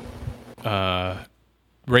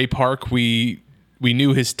 Ray Park, we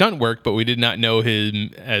knew his stunt work, but we did not know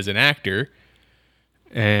him as an actor.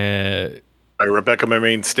 Rebecca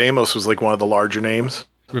Marine Stamos was like one of the larger names.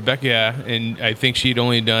 Rebecca, yeah, and I think she'd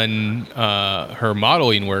only done her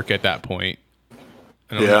modeling work at that point.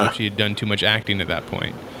 I don't know if she had done too much acting at that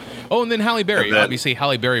point. Oh, and then Halle Berry. Obviously,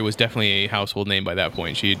 Halle Berry was definitely a household name by that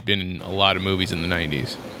point. She had been in a lot of movies in the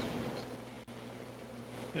 90s.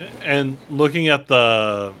 And looking at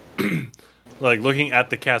the looking at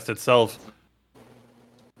the cast itself,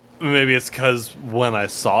 maybe it's because when I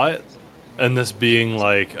saw it, and this being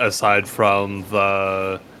like, aside from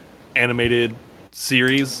the animated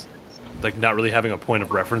series, like not really having a point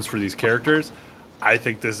of reference for these characters, I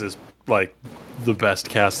think this is like the best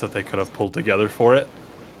cast that they could have pulled together for it.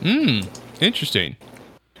 Interesting.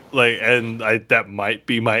 Like, and that might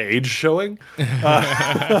be my age showing.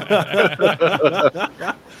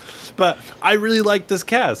 But I really like this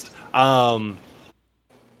cast. And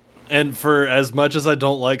for as much as I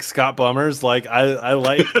don't like Scott Bummers, like I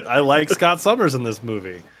like Scott Summers in this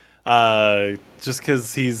movie. Just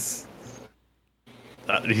because he's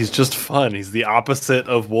just fun. He's the opposite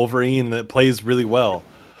of Wolverine that plays really well.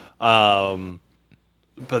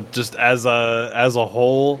 But just as a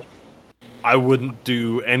whole, I wouldn't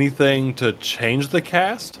do anything to change the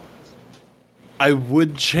cast. I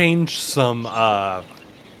would change some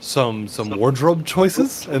wardrobe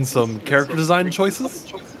choices and some character design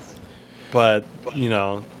choices. but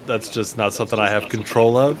that's just not something I have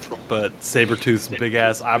control of. But Sabretooth's big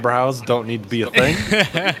ass eyebrows don't need to be a thing.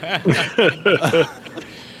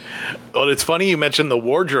 Well, it's funny you mentioned the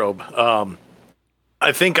wardrobe.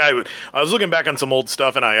 I think I was looking back on some old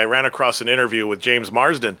stuff, and I ran across an interview with James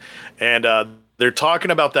Marsden, and they're talking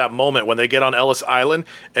about that moment when they get on Ellis Island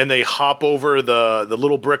and they hop over the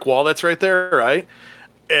little brick wall that's right there, right?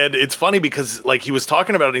 And it's funny because like he was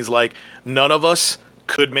talking about it, and he's like, none of us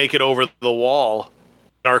could make it over the wall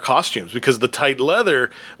in our costumes because the tight leather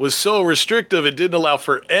was so restrictive, it didn't allow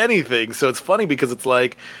for anything. So it's funny because it's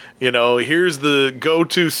like, here's the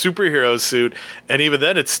go-to superhero suit, and even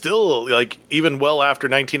then it's still like, even well after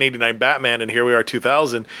 1989 Batman and here we are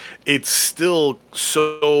 2000, it's still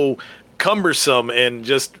so cumbersome and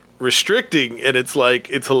just restricting, and it's like,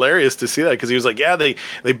 it's hilarious to see that because he was like, yeah, they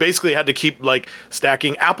basically had to keep like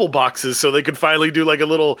stacking apple boxes so they could finally do like a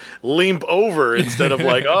little limp over instead of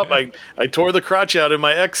like, oh, I tore the crotch out in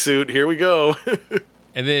my X suit, here we go.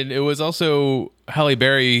 And then it was also Halle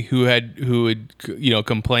Berry who had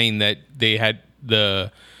complained that they had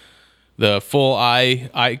the full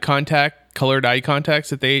eye contact, colored eye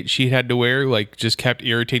contacts that she had to wear, like just kept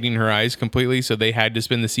irritating her eyes completely, so they had to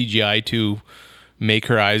spend the CGI to make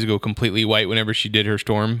her eyes go completely white whenever she did her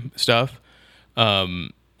storm stuff. But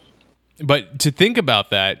to think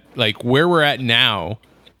about that, like where we're at now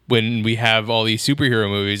when we have all these superhero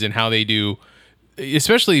movies and how they do,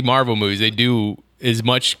 especially Marvel movies, they do as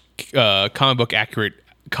much comic book accurate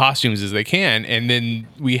costumes as they can, and then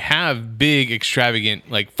we have big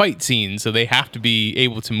extravagant like fight scenes, so they have to be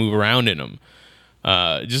able to move around in them.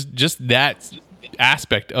 Just that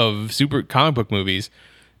aspect of super comic book movies,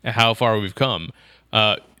 how far we've come.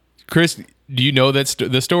 Chris, do you know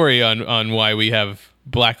the story on why we have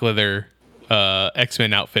black leather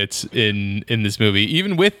X-Men outfits in this movie,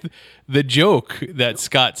 even with the joke that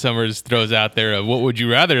Scott Summers throws out there of what would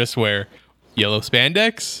you rather us wear, yellow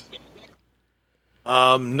spandex?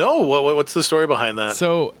 No. What's the story behind that?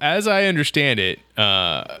 So, as I understand it,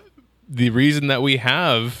 the reason that we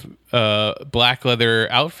have black leather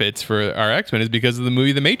outfits for our X-Men is because of the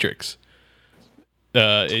movie The Matrix.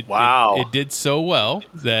 It did so well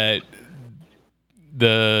that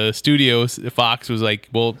the studio, Fox, was like,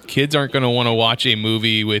 well, kids aren't going to want to watch a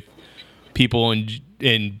movie with people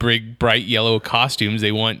in big, bright yellow costumes.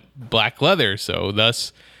 They want black leather. So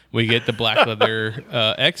thus we get the black leather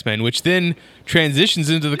X-Men, which then transitions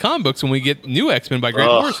into the comic books when we get new X-Men by Grant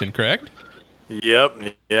Morrison, correct?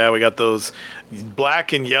 Yep. Yeah, we got those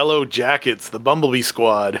black and yellow jackets, the Bumblebee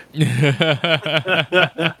Squad.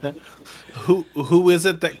 Who is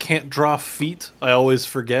it that can't draw feet? I always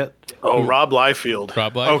forget. Oh, Rob Liefeld.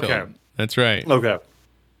 Okay. That's right. Okay.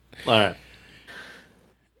 All right.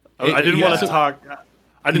 I didn't want to talk.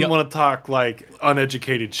 I didn't want to talk like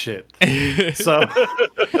uneducated shit. So,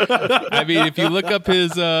 I mean, if you look up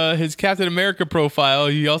his Captain America profile,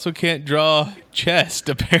 he also can't draw chest.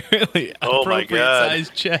 Apparently, oh my god,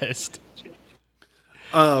 sized chest.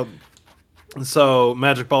 So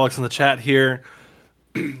Magic Bollocks in the chat here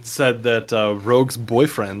said that Rogue's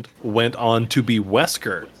boyfriend went on to be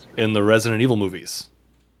Wesker in the Resident Evil movies.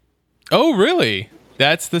 Oh, really?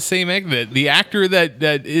 That's the same the actor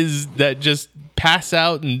that just passed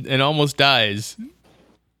out and almost dies.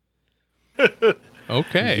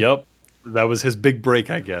 Okay. Yep. That was his big break,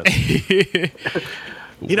 I guess.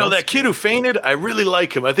 That kid who fainted, I really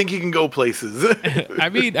like him. I think he can go places. I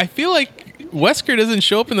mean, I feel like Wesker doesn't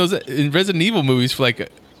show up in Resident Evil movies for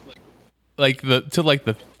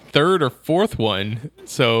the third or fourth one.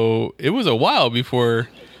 So it was a while before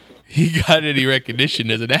he got any recognition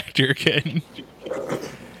as an actor again.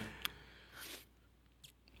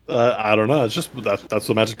 I don't know. It's just that's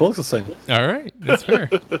what Magic Bullets is saying. All right, that's fair.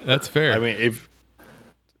 That's fair. I mean, it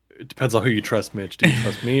depends on who you trust, Mitch. Do you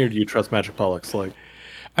trust me or do you trust Magic Pollux? Like,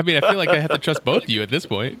 I mean, I feel like I have to trust both of you at this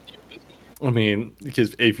point. I mean,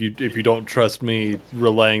 because if you don't trust me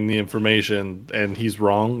relaying the information and he's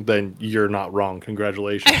wrong, then you're not wrong.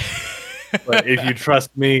 Congratulations. But if you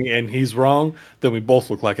trust me and he's wrong, then we both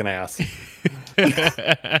look like an ass.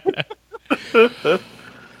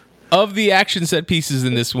 Of the action set pieces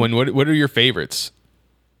in this one, what are your favorites?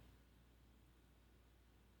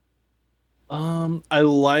 I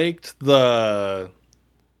liked the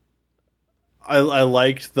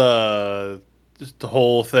just the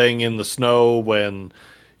whole thing in the snow when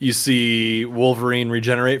you see Wolverine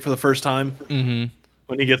regenerate for the first time. Mm-hmm.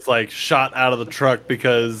 When he gets shot out of the truck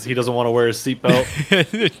because he doesn't want to wear his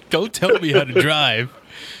seatbelt. Don't tell me how to drive.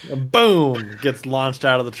 Boom! Gets launched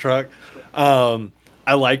out of the truck.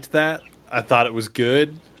 I liked that. I thought it was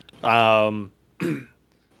good.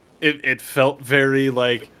 It felt very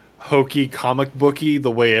hokey comic booky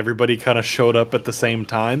the way everybody kind of showed up at the same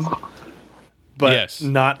time, but Yes.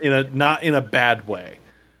 not in a bad way.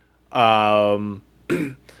 And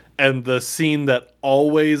the scene that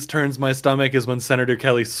always turns my stomach is when Senator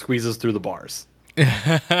Kelly squeezes through the bars. That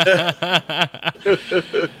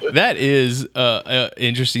is a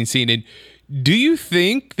interesting scene. And do you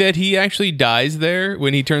think that he actually dies there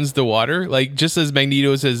when he turns the water? Like, just as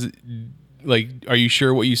Magneto says, like, are you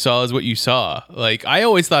sure what you saw is what you saw? Like, I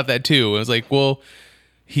always thought that too. I was like, well,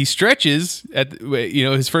 he stretches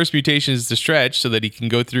his first mutation is to stretch so that he can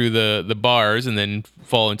go through the bars and then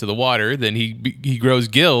fall into the water. Then he grows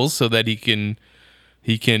gills so that he can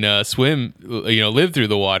swim, live through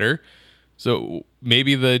the water. So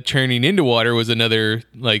maybe the turning into water was another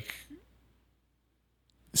like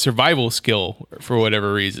survival skill for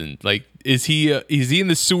whatever reason. Like, is he in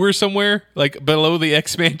the sewer somewhere, like below the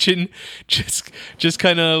X Mansion, just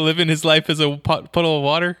kind of living his life as a puddle of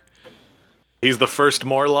water? He's the first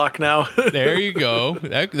Morlock now. There you go.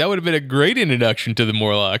 That would have been a great introduction to the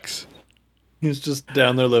Morlocks. He's just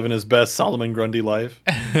down there living his best Solomon Grundy life.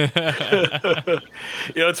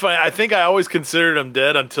 It's funny. I think I always considered him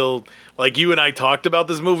dead until like you and I talked about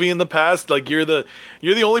this movie in the past. Like you're the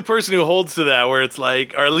only person who holds to that, where it's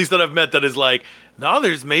like, or at least that I've met, that is like, no,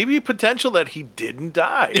 there's maybe potential that he didn't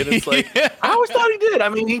die. And it's like, I always thought he did. I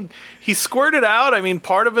mean, he squirted out. I mean,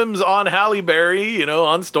 part of him's on Halle Berry,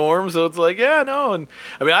 on Storm. So it's like, yeah, no. And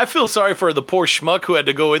I mean, I feel sorry for the poor schmuck who had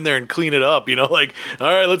to go in there and clean it up, like, all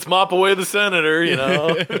right, let's mop away the senator,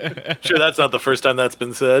 Sure, that's not the first time that's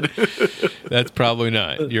been said. That's probably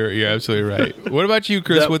not. You're absolutely right. What about you,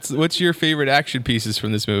 Chris? What's your favorite action pieces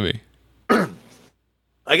from this movie?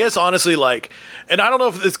 I guess honestly, like, and I don't know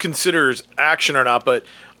if this considers action or not, but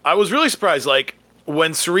I was really surprised, like,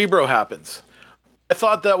 when Cerebro happens. I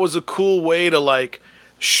thought that was a cool way to, like,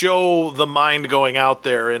 show the mind going out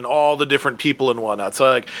there and all the different people and whatnot. So,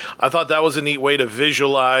 like, I thought that was a neat way to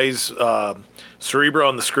visualize Cerebro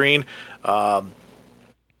on the screen. I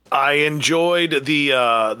enjoyed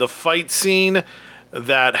the fight scene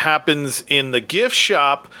that happens in the gift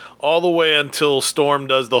shop all the way until Storm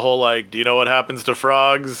does the whole, like, do you know what happens to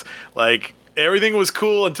frogs? Like, everything was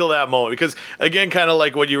cool until that moment, because again, kind of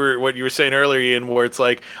like what you were saying earlier, Ian, where it's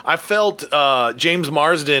like I felt James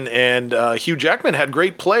Marsden and Hugh Jackman had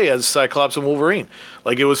great play as Cyclops and Wolverine.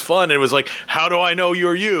 Like, it was fun. It was like, how do I know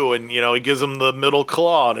you're you? And he gives him the middle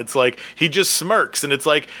claw, and it's like he just smirks, and it's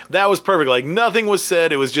like that was perfect. Like, nothing was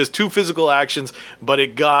said. It was just two physical actions, but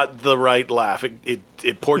it got the right laugh.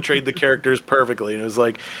 It portrayed the characters perfectly, and it was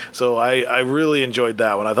like, so I really enjoyed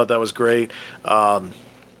that one. I thought that was great.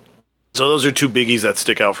 So those are two biggies that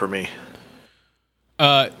stick out for me.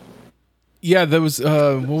 Yeah, that was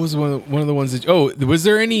what was one of the ones that? Oh, was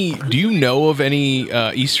there any? Do you know of any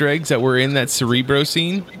Easter eggs that were in that Cerebro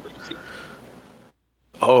scene?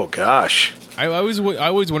 Oh gosh, I always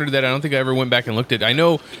wondered that. I don't think I ever went back and looked at it. I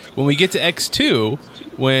know when we get to X2,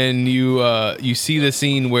 when you see the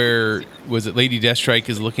scene where was it Lady Deathstrike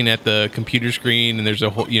is looking at the computer screen and there's a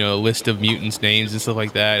whole list of mutants' names and stuff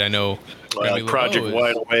like that. I know. Project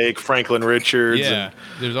Wide Awake, Franklin Richards. Yeah,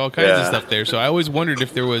 there's all kinds of stuff there. So I always wondered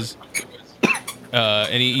if there was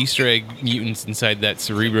any Easter egg mutants inside that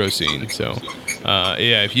Cerebro scene. So,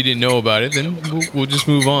 if you didn't know about it, then we'll just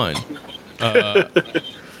move on.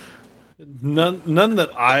 None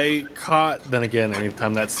that I caught. Then again,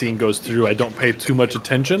 anytime that scene goes through, I don't pay too much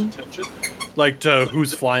attention, like to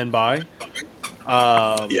who's flying by.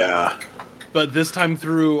 Yeah. But this time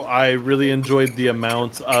through, I really enjoyed the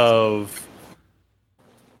amount of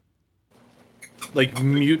like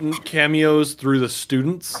mutant cameos through the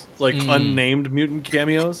students, like unnamed mutant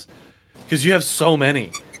cameos, because you have so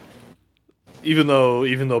many. Even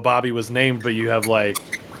though Bobby was named, but you have like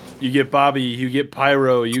you get Bobby, you get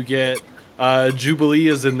Pyro, you get Jubilee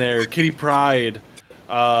is in there, Kitty Pryde.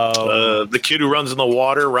 The kid who runs in the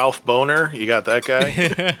water, Ralph Boner. You got that guy.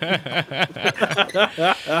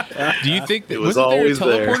 Do you think that was wasn't there a always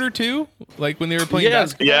teleporter there. too? Like when they were playing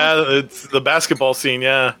basketball? Yeah, it's the basketball scene.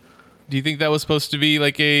 Yeah. Do you think that was supposed to be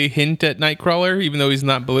like a hint at Nightcrawler, even though he's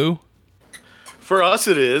not blue? For us,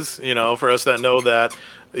 it is. For us that know that,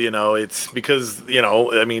 it's because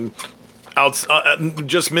I mean,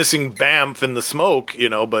 just missing Bamf in the smoke.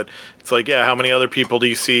 But it's like, yeah, how many other people do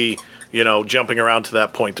you see? Jumping around to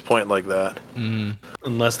that point like that. Mm.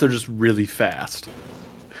 Unless they're just really fast.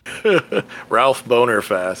 Ralph Boner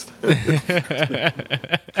fast. Magic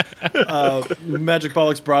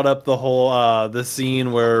Bollocks brought up the whole the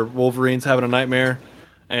scene where Wolverine's having a nightmare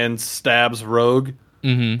and stabs Rogue.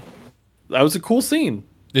 Mm-hmm. That was a cool scene.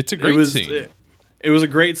 It's a great scene. It was a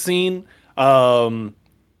great scene.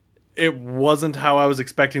 It it wasn't how I was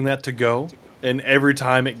expecting that to go. And every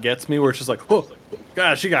time it gets me, where it's just like, oh,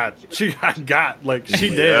 God, she got, like she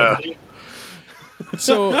did.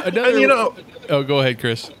 So another, And, oh, go ahead,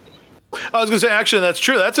 Chris. I was gonna say, actually, that's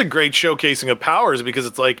true. That's a great showcasing of powers because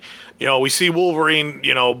it's like, we see Wolverine,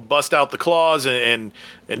 bust out the claws and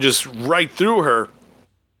just right through her.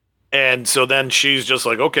 And so then she's just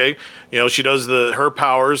like, okay, she does her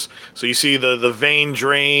powers. So you see the vein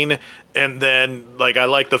drain, and then like I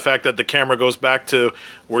like the fact that the camera goes back to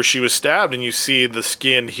where she was stabbed, and you see the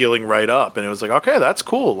skin healing right up. And it was like, okay, that's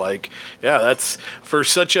cool. Like, yeah, that's for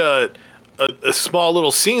such a small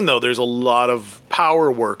little scene though. There's a lot of power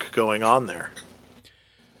work going on there.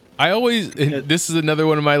 This is another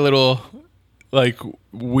one of my little like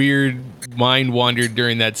weird mind wandered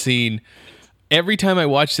during that scene. Every time I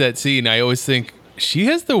watch that scene, I always think she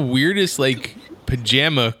has the weirdest like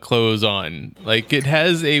pajama clothes on. Like it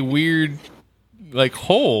has a weird like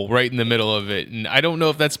hole right in the middle of it. And I don't know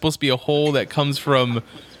if that's supposed to be a hole that comes from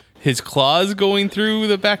his claws going through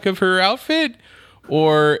the back of her outfit,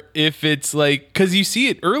 or if it's like, cause you see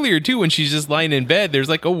it earlier too, when she's just lying in bed, there's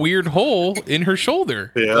like a weird hole in her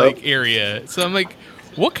shoulder like area. So I'm like,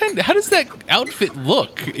 how does that outfit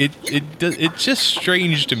look? It's just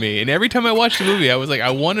strange to me. And every time I watch the movie, I was like,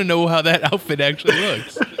 I want to know how that outfit actually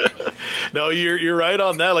looks. No, you're right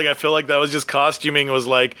on that. Like, I feel like that was just costuming. It was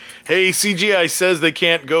like, hey, CGI says they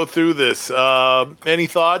can't go through this. Any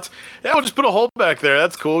thoughts? Yeah, we'll just put a hole back there.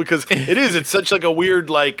 That's cool because it's such like a weird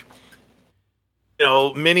like,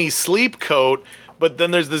 mini sleep coat. But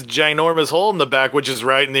then there's this ginormous hole in the back, which is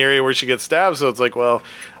right in the area where she gets stabbed. So it's like, well,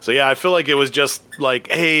 so yeah, I feel like it was just like,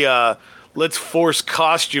 hey, let's force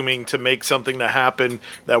costuming to make something to happen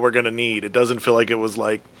that we're going to need. It doesn't feel like it was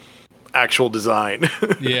like actual design.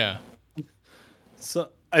 Yeah. So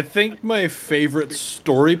I think my favorite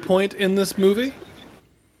story point in this movie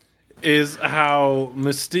is how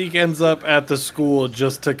Mystique ends up at the school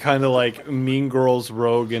just to kind of like Mean Girls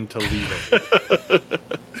Rogue into leaving.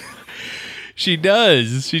 She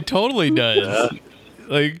does. She totally does. Yeah.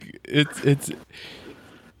 Like it's.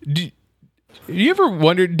 Do you ever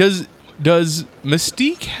wonder, does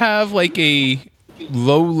Mystique have like a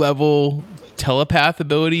low level telepath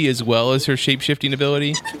ability as well as her shape-shifting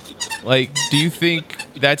ability? Like, do you think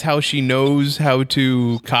that's how she knows how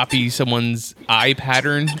to copy someone's eye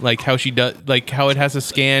pattern? Like how she does, like how it has to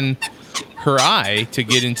scan her eye to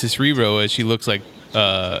get into Cerebro as she looks like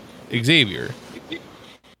Xavier?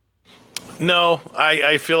 No,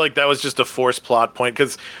 I feel like that was just a forced plot point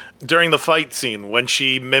because during the fight scene when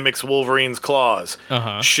she mimics Wolverine's claws,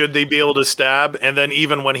 should they be able to stab? And then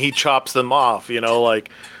even when he chops them off, like,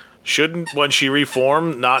 shouldn't when she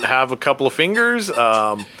reform not have a couple of fingers?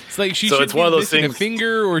 It's like she should be missing a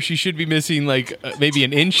finger, or she should be missing like maybe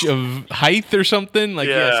an inch of height or something. Like,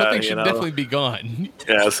 something should definitely be gone.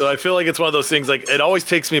 Yeah, so I feel like it's one of those things. Like, it always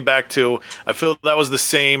takes me back to, I feel that was the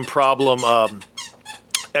same problem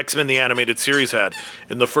X-Men the Animated Series had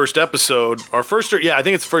in the first episode, I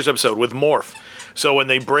think it's the first episode with Morph. So when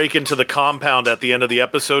they break into the compound at the end of the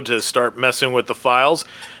episode to start messing with the files,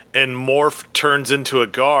 and Morph turns into a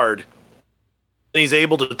guard, and he's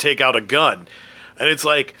able to take out a gun. And it's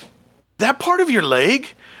like, that part of your leg?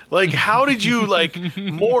 Like, how did you, like,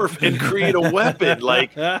 morph and create a weapon?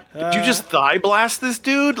 Like, did you just thigh blast this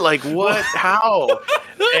dude? Like, what? How?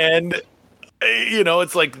 And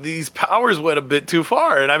it's like these powers went a bit too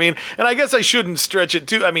far. And I mean, and I guess I shouldn't stretch it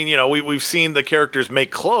too. I mean, we've seen the characters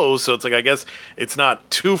make clothes, so it's like, I guess it's not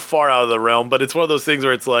too far out of the realm, but it's one of those things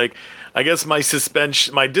where it's like, I guess my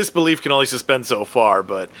disbelief can only suspend so far.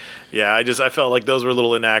 But yeah, I felt like those were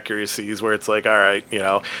little inaccuracies where it's like, all right,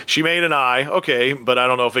 she made an eye, okay, but I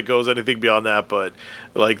don't know if it goes anything beyond that. But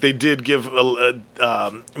like, they did give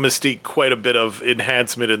Mystique quite a bit of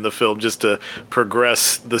enhancement in the film just to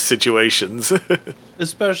progress the situations.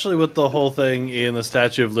 Especially with the whole thing in the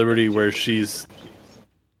Statue of Liberty where she's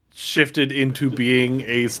shifted into being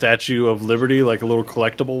a Statue of Liberty, like a little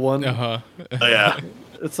collectible one. Yeah.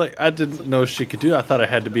 It's like, I didn't know she could do that. I thought it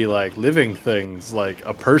had to be like living things, like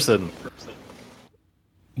a person.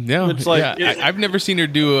 No, I've never seen her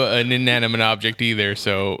do an inanimate object either.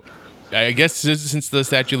 So I guess since the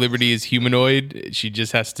Statue of Liberty is humanoid, she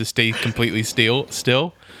just has to stay completely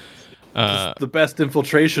still. The best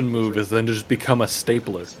infiltration move is then to just become a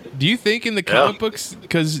stapler. Do you think in the comic books,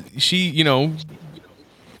 because she,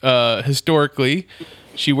 historically,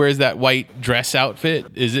 she wears that white dress outfit.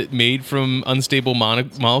 Is it made from unstable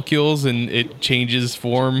molecules and it changes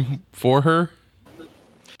form for her?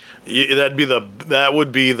 Yeah, that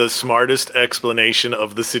would be the smartest explanation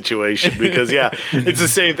of the situation because it's the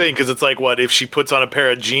same thing because it's like, what if she puts on a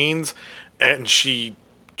pair of jeans and she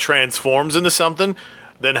transforms into something,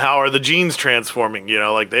 then how are the genes transforming? You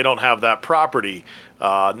know, like they don't have that property.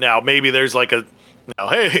 Now maybe there's like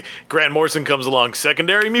hey, Grant Morrison comes along,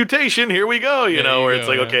 secondary mutation, here we go, where it's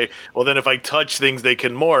like, okay, well then if I touch things, they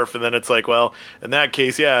can morph. And then it's like, well, in that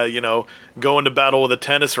case, go into battle with a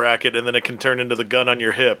tennis racket and then it can turn into the gun on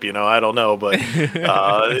your hip, I don't know. But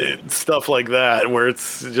stuff like that where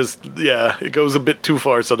it's just, it goes a bit too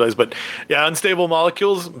far sometimes. But yeah, unstable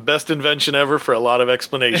molecules, best invention ever for a lot of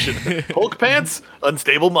explanation. Hulk pants,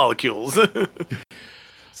 unstable molecules.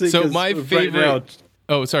 So my favorite... Right now,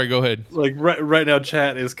 oh, sorry, go ahead. Like right now,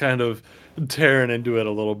 chat is kind of tearing into it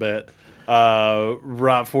a little bit.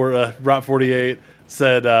 Rot48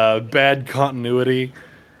 said bad continuity.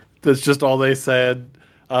 That's just all they said.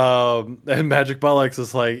 And Magic Bollocks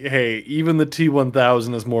is like, hey, even the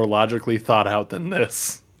T-1000 is more logically thought out than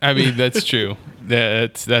this. I mean, that's true.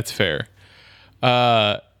 That's fair.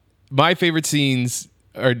 My favorite scenes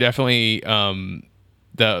are definitely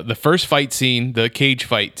the first fight scene, the cage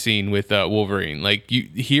fight scene with Wolverine. Like you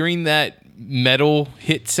hearing that metal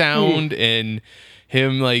hit sound and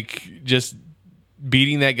him like just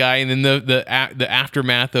beating that guy, and then the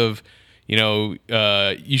aftermath of, you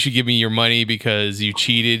should give me your money because you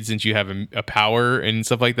cheated since you have a power and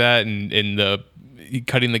stuff like that, and the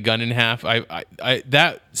cutting the gun in half. I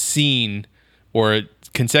that scene or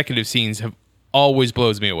consecutive scenes have always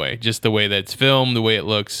blows me away. Just the way that it's filmed, the way it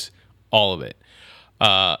looks, all of it.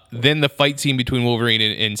 Then the fight scene between Wolverine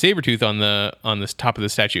and Sabretooth on the top of the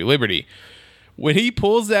Statue of Liberty. When he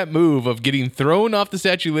pulls that move of getting thrown off the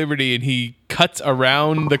Statue of Liberty and he cuts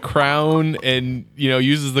around the crown and,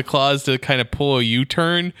 uses the claws to kind of pull a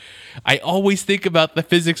U-turn, I always think about the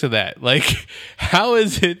physics of that. Like, how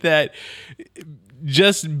is it that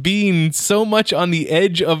just being so much on the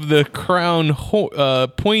edge of the crown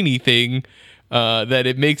pointy thing that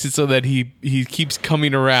it makes it so that he keeps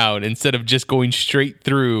coming around instead of just going straight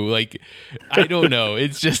through? Like, I don't know.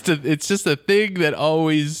 It's just a thing that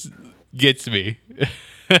always gets me.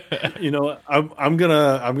 I'm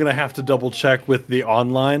gonna have to double check with the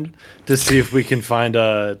online to see if we can find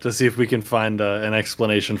an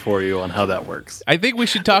explanation for you on how that works. I think we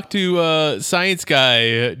should talk to science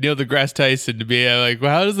guy Neil deGrasse Tyson to be like,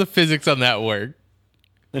 well, how does the physics on that work?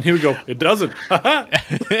 And he would go, it doesn't. Well,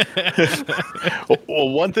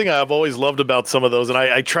 one thing I've always loved about some of those, and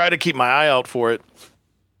I try to keep my eye out for it.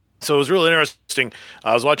 So it was really interesting.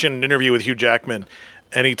 I was watching an interview with Hugh Jackman,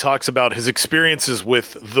 and he talks about his experiences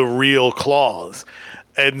with the real claws.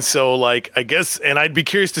 And so, like, I guess, and I'd be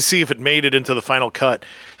curious to see if it made it into the final cut.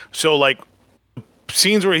 So, like,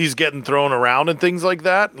 scenes where he's getting thrown around and things like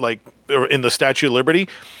that, like in the Statue of Liberty,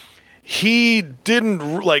 he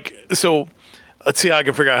didn't, like, so let's see how I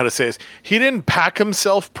can figure out how to say this. He didn't pack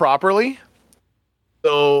himself properly.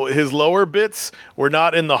 So his lower bits were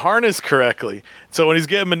not in the harness correctly. So when he's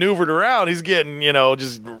getting maneuvered around, he's getting,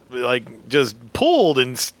 just pulled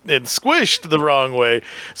and squished the wrong way.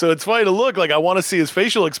 So it's funny to look. Like, I want to see his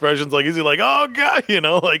facial expressions. Like, is he like, oh God,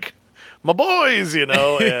 like my boys, and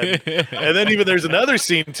then even there's another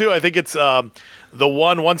scene too. I think it's the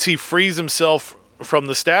one once he frees himself from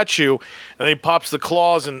the statue and he pops the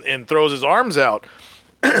claws and throws his arms out.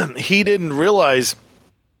 He didn't realize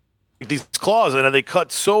these claws, and they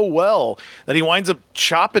cut so well that he winds up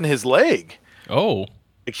chopping his leg. Oh.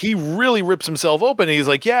 Like, he really rips himself open. And he's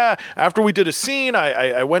like, yeah, after we did a scene,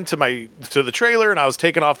 I went to the trailer and I was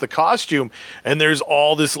taking off the costume, and there's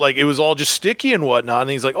all this, like, it was all just sticky and whatnot. And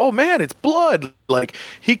he's like, oh man, it's blood. Like,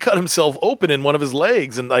 he cut himself open in one of his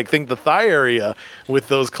legs, and I think the thigh area with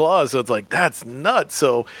those claws. So it's like, that's nuts.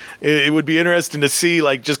 So it would be interesting to see,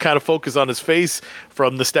 like, just kind of focus on his face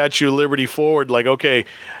from the Statue of Liberty forward. Like, okay,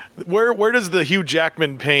 where does the Hugh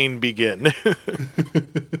Jackman pain begin?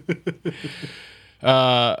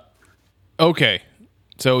 Okay,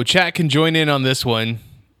 so chat can join in on this one,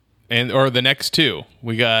 or the next two.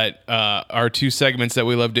 We got our two segments that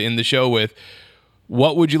we love to end the show with.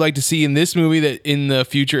 What would you like to see in this movie that in the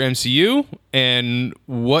future MCU, and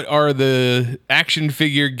what are the action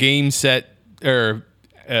figure game set or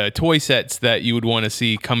toy sets that you would want to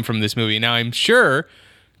see come from this movie? Now, I'm sure,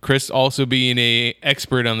 Chris also being a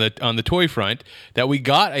expert on the toy front, that we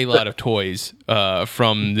got a lot of toys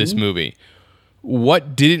from this movie.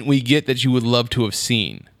 What didn't we get that you would love to have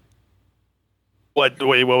seen? What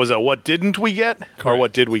was that? What didn't we get? Correct. Or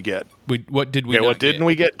what did we get? What did we not what didn't get?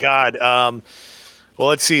 we get? God. Well,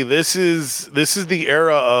 let's see. This is the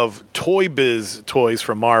era of Toy Biz toys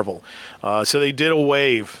from Marvel. So they did a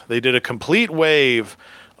wave. They did a complete wave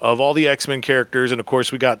of all the X-Men characters, and of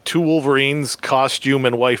course we got 2 Wolverines, costume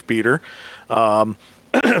and wife beater.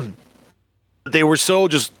 They were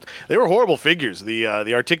they were horrible figures. The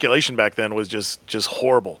articulation back then was just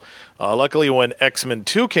horrible. Luckily, when X-Men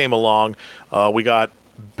 2 came along, we got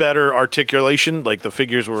better articulation. Like, the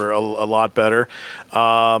figures were a lot better.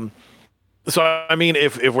 So, I mean,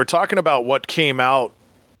 if we're talking about what came out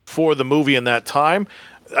for the movie in that time,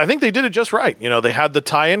 I think they did it just right. You know, they had the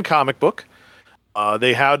tie-in comic book.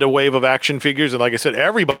 They had a wave of action figures, and like I said,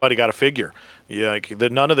 everybody got a figure. Yeah,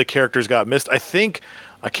 none of the characters got missed.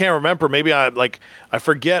 I can't remember. Maybe I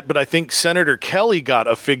forget, but I think Senator Kelly got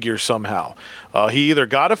a figure somehow. He either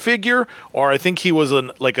got a figure, or I think he was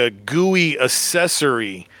like a gooey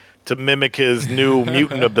accessory to mimic his new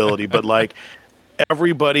mutant ability. But like,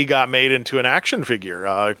 everybody got made into an action figure.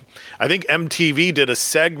 I think MTV did a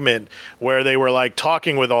segment where they were like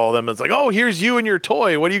talking with all of them. It's like, oh, here's you and your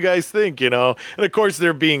toy. What do you guys think? You know, and of course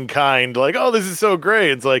they're being kind, like, oh, this is so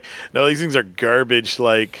great. It's like, no, these things are garbage.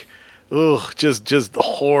 Like, ugh, just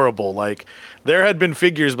horrible. Like, there had been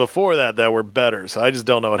figures before that were better. So I just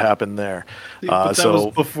don't know what happened there. But that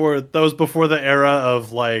was before the era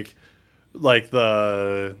of like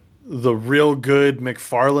the real good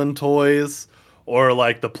McFarlane toys, or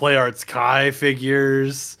like the Play Arts Kai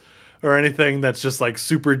figures, or anything that's just like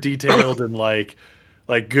super detailed and like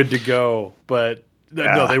good to go. But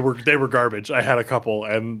no, they were garbage. I had a couple,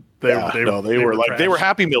 and they were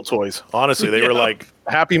Happy Meal toys. Honestly, they were like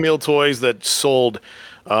Happy Meal toys that sold.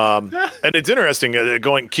 And it's interesting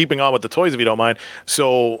keeping on with the toys, if you don't mind.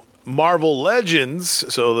 So Marvel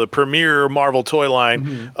Legends, so the premier Marvel toy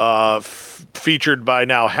line, featured by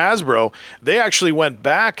now Hasbro, they actually went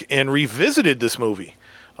back and revisited this movie.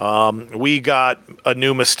 We got a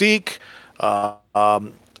new Mystique,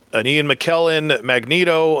 an Ian McKellen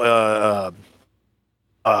Magneto,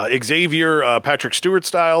 Xavier, Patrick Stewart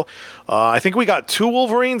style. I think we got 2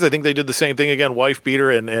 Wolverines. I think they did the same thing again, wife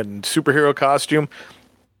beater and superhero costume.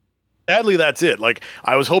 Sadly, that's it. Like,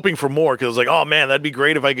 I was hoping for more, because I was like, oh man, that'd be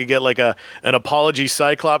great if I could get like an Apology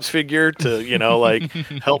Cyclops figure to, you know, like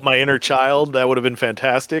help my inner child. That would have been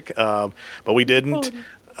fantastic. But we didn't.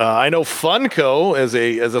 I know Funko, as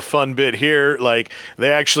a fun bit here, like,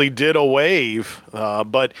 they actually did a wave,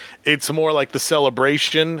 but it's more like the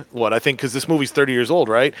celebration. I think because this movie's 30 years old,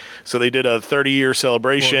 right? So they did a 30-year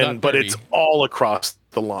celebration, but it's all across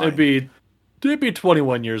the line. It'd be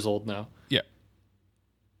 21 years old now.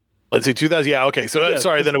 Let's see, 2000. Yeah, okay. So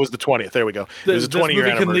sorry, then it was the 20th. There we go. It was a 20-year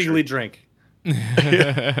anniversary. Can legally drink.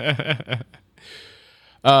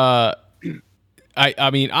 I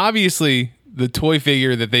mean, obviously, the toy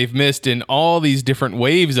figure that they've missed in all these different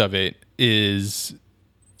waves of it is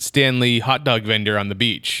Stanley hot dog vendor on the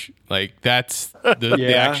beach. Like, that's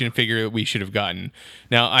the action figure that we should have gotten.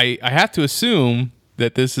 Now, I have to assume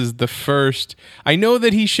that this is the first. I know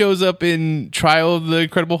that he shows up in Trial of the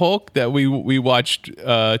Incredible Hulk that we watched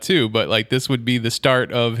too, but like, this would be the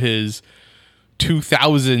start of his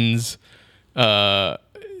 2000s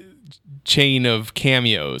chain of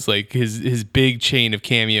cameos, like his big chain of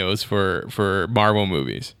cameos for Marvel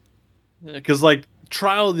movies. Because like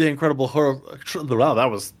Trial of the Incredible Hulk, wow, that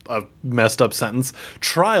was a messed up sentence.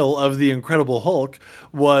 Trial of the Incredible Hulk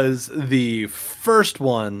was the first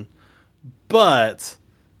one, but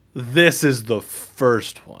this is the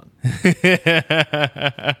first one.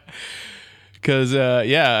 Because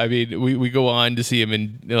I mean, we go on to see him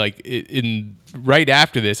in right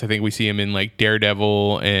after this. I think we see him in like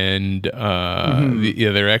Daredevil and the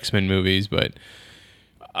other X-Men movies, but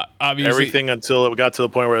obviously everything until it got to the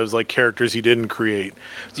point where it was like characters he didn't create.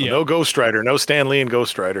 So no Ghost Rider, no Stan Lee and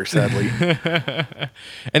Ghost Rider, sadly.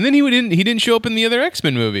 And then he didn't show up in the other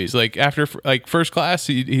X-Men movies. Like, after like First Class,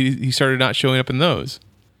 he started not showing up in those.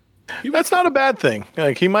 That's not a bad thing.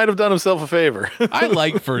 Like, he might have done himself a favor. I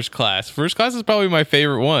like First Class. First Class is probably my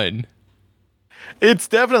favorite one. It's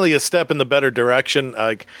definitely a step in the better direction.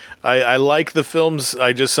 Like, I like the films.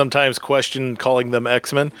 I just sometimes question calling them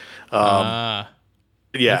X-Men. Yeah,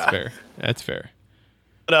 That's fair.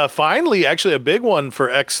 But finally, actually, a big one for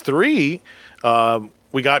X3.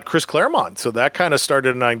 We got Chris Claremont, so that kind of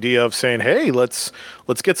started an idea of saying, "Hey, let's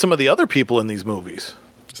get some of the other people in these movies."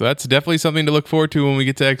 So that's definitely something to look forward to when we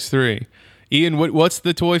get to X3. Ian, what's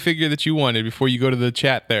the toy figure that you wanted before you go to the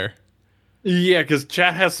chat there? Yeah, because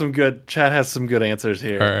chat has some good answers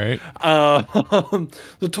here. All right.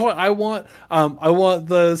 The toy I want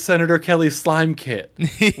the Senator Kelly slime kit,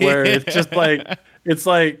 where it's just like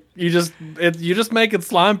you just make it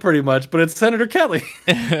slime pretty much, but it's Senator Kelly.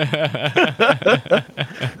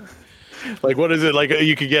 Like, what is it? Like,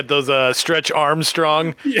 you could get those Stretch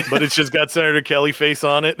Armstrong, but it's just got Senator Kelly face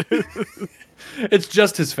on it. It's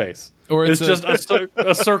just his face. Or it's just a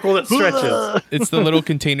circle that stretches. It's the little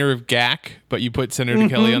container of GAC, but you put Senator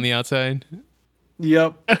Kelly on the outside.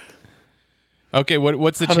 Yep. Okay,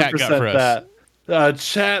 what's the chat got for us? That.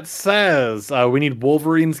 Chat says we need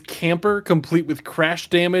Wolverine's camper complete with crash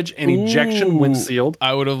damage and ejection windshield.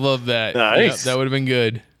 I would have loved that. Nice. Yep, that would have been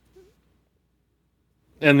good.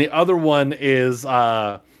 And the other one is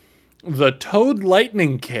the Toad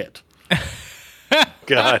Lightning Kit.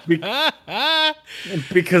 God.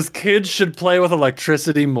 Because kids should play with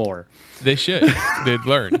electricity more. They should. They'd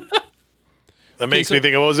learn. That makes me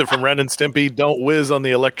think, what was it from Ren and Stimpy? Don't whiz on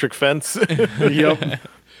the electric fence. Yep.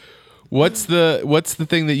 What's the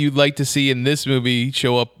thing that you'd like to see in this movie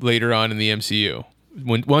show up later on in the MCU?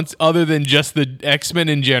 Once other than just the X-Men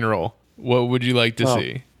in general, what would you like to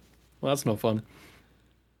see? Well, that's no fun.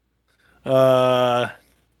 I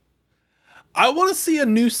want to see a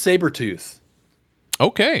new Sabretooth.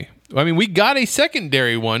 Okay. I mean, we got a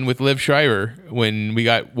secondary one with Liv Schreiber when we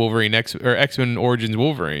got Wolverine X-Men Origins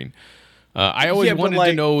Wolverine. I always wanted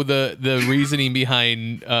to know the reasoning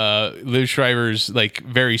behind Liv Schreiber's like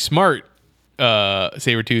very smart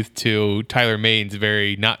Sabretooth to Tyler Mane's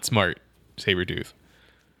very not smart Sabretooth.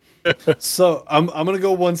 So I'm gonna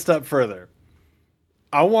go one step further.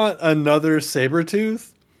 I want another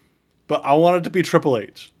Sabretooth, but I want it to be Triple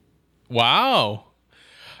H. Wow.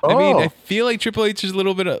 I mean, I feel like Triple H is a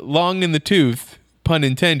little bit long in the tooth, pun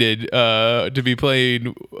intended, to be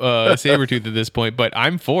playing Sabretooth at this point, but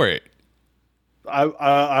I'm for it.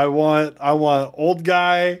 I want old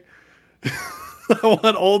guy I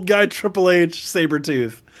want old guy Triple H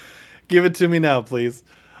Sabretooth. Give it to me now, please.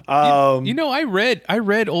 I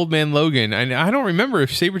read Old Man Logan, and I don't remember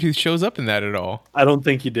if Sabretooth shows up in that at all. I don't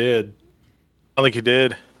think he did. I don't think he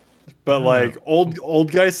did. But like old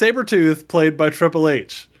guy Sabretooth played by Triple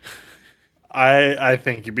H. I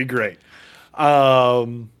think he'd be great. Yeah.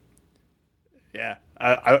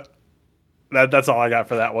 That's all I got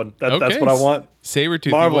for that one. That's what I want.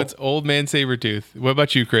 Sabretooth. Marvel. What's Old Man Sabretooth? What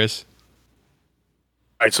about you, Chris?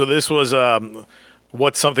 All right, so this was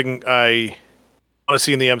what's something I want to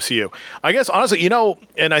see in the MCU. I guess honestly,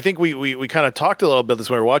 and I think we kind of talked a little bit this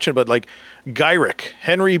when we were watching, but like Gyrick,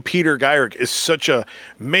 Henry Peter Gyrick is such a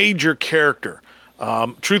major character.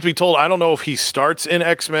 Truth be told, I don't know if he starts in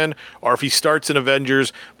X-Men or if he starts in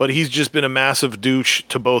Avengers, but he's just been a massive douche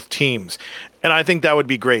to both teams. And I think that would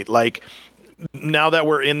be great. Like, now that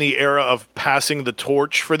we're in the era of passing the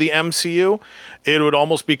torch for the MCU, it would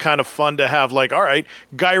almost be kind of fun to have like, all right,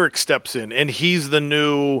 Gyrick steps in and he's the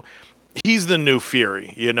new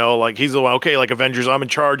Fury, like he's the one, okay, like Avengers, I'm in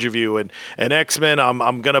charge of you, and X-Men,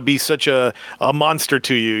 I'm gonna be such a monster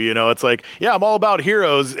to you, it's like, yeah, I'm all about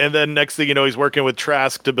heroes, and then next thing you know, he's working with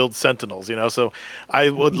Trask to build Sentinels, so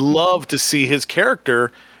I would love to see his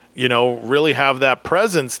character really have that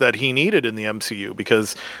presence that he needed in the MCU,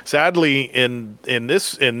 because sadly in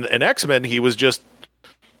X-Men, he was just,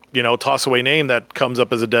 toss away name that comes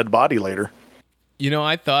up as a dead body later.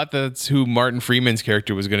 I thought that's who Martin Freeman's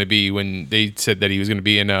character was going to be when they said that he was going to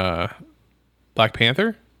be in Black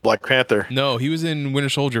Panther. Black Panther. No, he was in Winter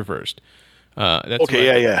Soldier first. That's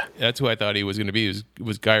okay, yeah. That's who I thought he was going to be.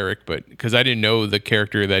 Was Gyrick, but because I didn't know the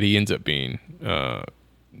character that he ends up being.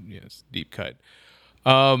 Yes, deep cut.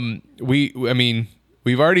 We've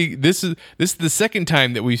already this is the second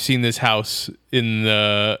time that we've seen this house in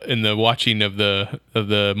the watching of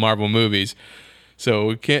the Marvel movies.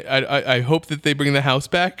 So I hope that they bring the house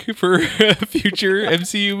back for future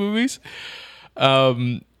MCU movies.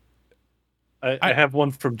 I have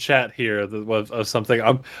one from chat here that was of something.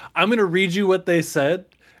 I'm going to read you what they said,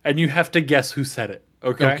 and you have to guess who said it.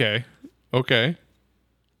 Okay. Okay.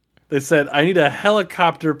 They said, "I need a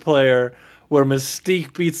helicopter player where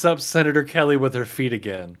Mystique beats up Senator Kelly with her feet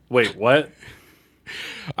again." Wait, what?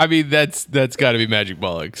 I mean, that's got to be Magic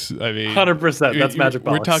Bollocks. I mean, 100%. That's Magic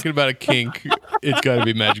Bollocks. We're talking about a kink. It's got to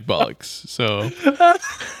be Magic Bollocks. So,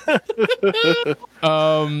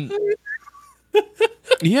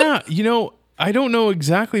 yeah, I don't know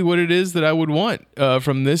exactly what it is that I would want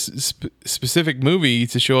from this specific movie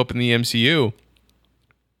to show up in the MCU.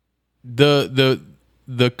 The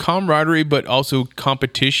camaraderie, but also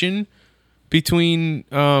competition between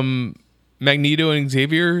Magneto and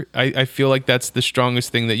Xavier, I feel like that's the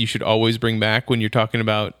strongest thing that you should always bring back when you're talking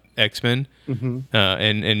about X-Men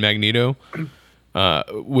and Magneto,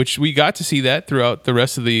 which we got to see that throughout the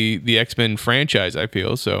rest of the X-Men franchise, I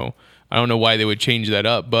feel. So I don't know why they would change that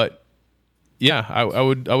up, but yeah, I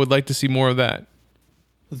would like to see more of that.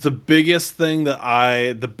 The biggest thing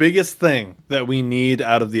that we need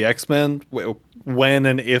out of the X-Men when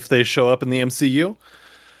and if they show up in the MCU,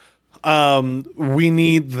 we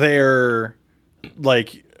need their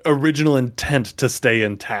like original intent to stay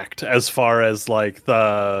intact as far as like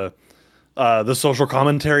the social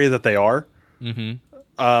commentary that they are.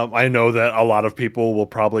 I know that a lot of people will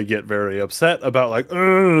probably get very upset about like,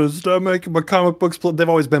 stop making my comic books. They've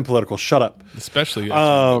always been political. Shut up. Especially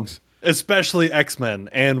books. Especially X-Men.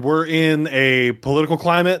 And we're in a political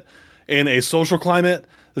climate, in a social climate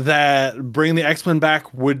that bringing the X-Men back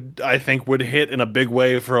I think would hit in a big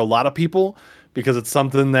way for a lot of people, because it's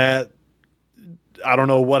something that I don't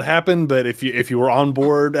know what happened, but if you were on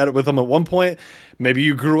board with them at one point, maybe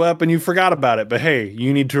you grew up and you forgot about it. But hey,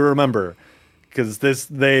 you need to remember, because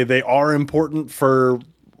they are important for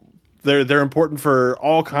they're important for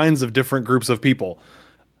all kinds of different groups of people.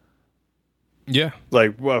 Yeah,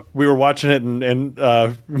 like we were watching it and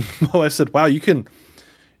my wife said, "Wow, you could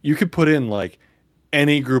put in like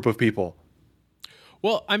any group of people."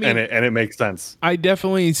 Well, I mean, and it makes sense. I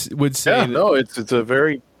definitely would say. Yeah, no, it's a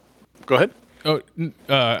very. Go ahead. Oh,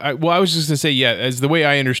 I was just gonna say, yeah. As the way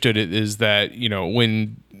I understood it is that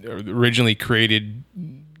when originally created,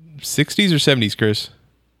 60s or 70s, Chris.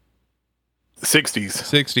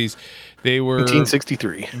 60s. They were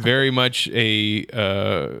 1963. Very much a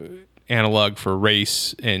analog for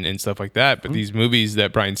race and stuff like that. But these movies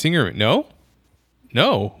that Bryan Singer, no.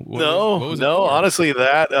 Honestly,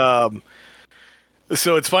 that.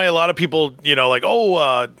 So it's funny. A lot of people, like,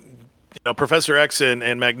 Professor X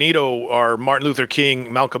and Magneto are Martin Luther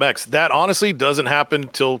King, Malcolm X. That honestly doesn't happen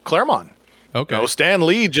till Claremont. Okay. Stan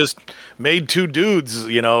Lee just made two dudes.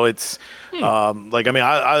 It's I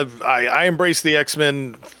embraced the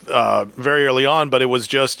X-Men very early on, but it was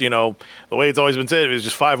just the way it's always been said. It was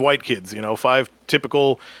just 5 white kids. 5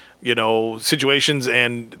 typical situations,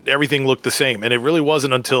 and everything looked the same. And it really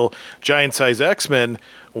wasn't until Giant Size X-Men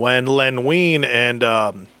when Len Wein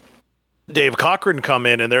and Dave Cochran come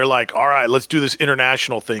in, and they're like, all right, let's do this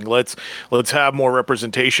international thing. Let's have more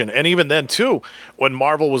representation. And even then too, when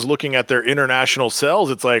Marvel was looking at their international sales,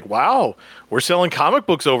 it's like, wow, we're selling comic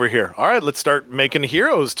books over here. All right, let's start making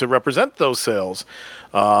heroes to represent those sales.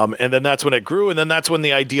 And then that's when it grew. And then that's when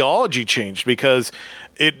the ideology changed, because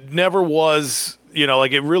it never was,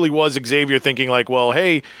 it really was Xavier thinking like, well,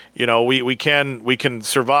 hey, we can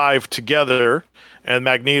survive together. And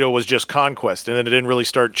Magneto was just conquest, and then it didn't really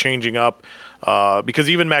start changing up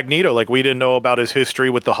because even Magneto, like, we didn't know about his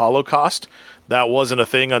history with the Holocaust. That wasn't a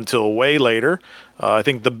thing until way later. I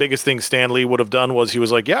think the biggest thing Stan Lee would have done was he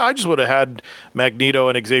was like, yeah, I just would have had Magneto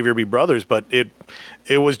and Xavier be brothers, but it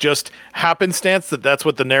was just happenstance that's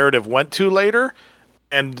what the narrative went to later,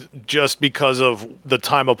 and just because of the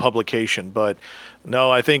time of publication. But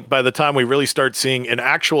no, I think by the time we really start seeing in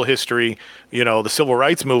actual history, the civil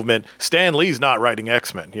rights movement, Stan Lee's not writing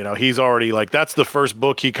X-Men. He's already like, that's the first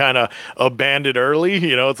book he kind of abandoned early.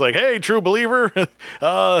 It's like, hey, true believer.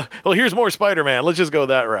 Well, here's more Spider-Man. Let's just go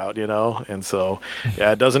that route, And so,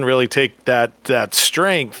 yeah, it doesn't really take that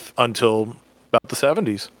strength until about the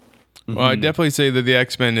 70s. Well, I definitely say that the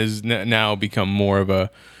X-Men has now become more of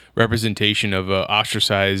a representation of a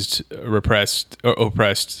ostracized, oppressed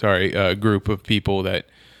group of people that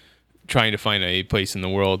trying to find a place in the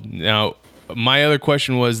world. Now, my other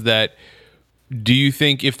question was that, do you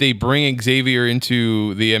think if they bring Xavier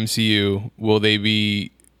into the MCU, will they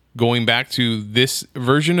be going back to this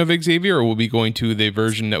version of Xavier, or will be going to the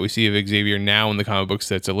version that we see of Xavier now in the comic books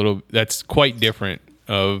that's quite different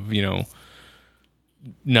of,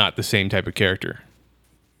 not the same type of character?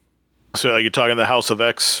 So you're talking the House of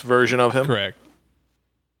X version of him? Correct.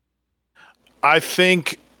 I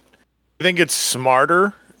think it's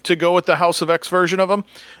smarter to go with the House of X version of him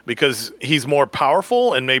because he's more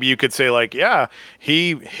powerful, and maybe you could say like, yeah,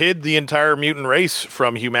 he hid the entire mutant race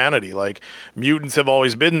from humanity. Like, mutants have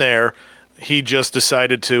always been there. He just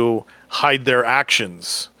decided to hide their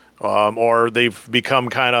actions. Or they've become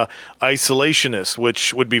kind of isolationists,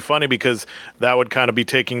 which would be funny because that would kind of be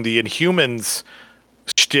taking the Inhumans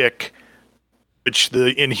shtick, which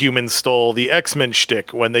the Inhumans stole the X-Men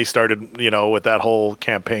shtick when they started, with that whole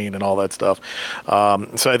campaign and all that stuff.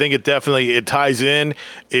 So I think it ties in.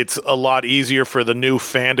 It's a lot easier for the new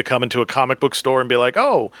fan to come into a comic book store and be like,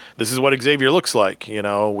 oh, this is what Xavier looks like.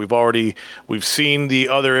 We've seen the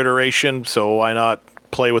other iteration, so why not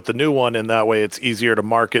play with the new one? And that way it's easier to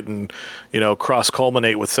market and,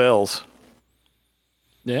 cross-culminate with sales.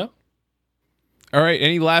 Yeah. All right.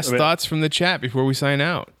 Any last thoughts from the chat before we sign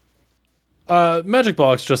out? Magic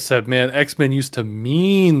Box just said, man, X-Men used to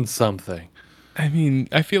mean something. I mean,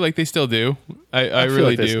 I feel like they still do. I feel really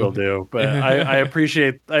like do. They still do, but I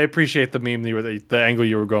appreciate the meme the angle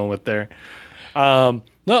you were going with there. No,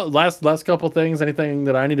 last couple things. Anything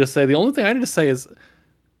that I need to say? The only thing I need to say is,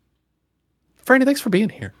 Franny, thanks for being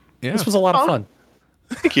here. Yeah. This was a lot of fun.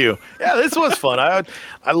 Thank you. Yeah, this was fun. I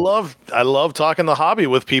love talking the hobby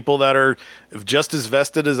with people that are just as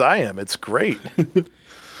vested as I am. It's great.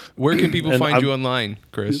 Where can people find you online,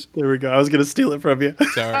 Chris? There we go. I was going to steal it from you.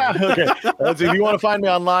 Sorry. Okay. So if you want to find me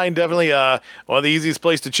online, definitely one of the easiest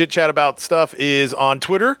place to chit chat about stuff is on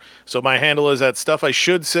Twitter. So my handle is at Stuff I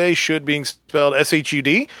Should Say, should being spelled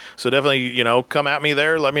SHUD. So definitely, come at me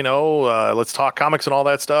there. Let me know. Let's talk comics and all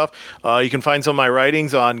that stuff. You can find some of my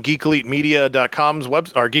writings on geekelitemedia.com's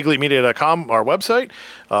or geekelitemedia.com, our website.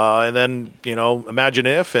 And then, Imagine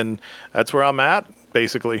If, and that's where I'm at,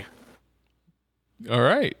 basically. All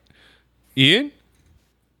right. Ian?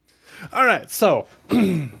 All right. So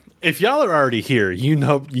if y'all are already here, you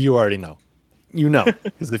already know.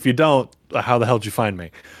 Because if you don't, how the hell did you find me?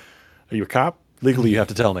 Are you a cop? Legally, you have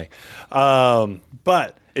to tell me.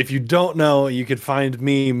 But if you don't know, you can find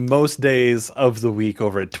me most days of the week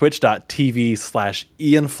over at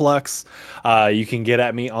twitch.tv/IanFlux. You can get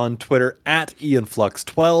at me on Twitter at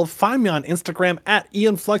IanFlux12. Find me on Instagram at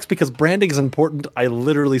IanFlux because branding is important. I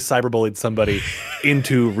literally cyberbullied somebody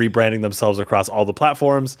into rebranding themselves across all the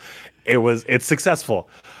platforms. It's successful.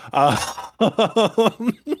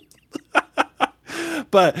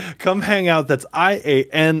 But come hang out. That's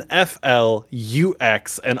IANFLUX,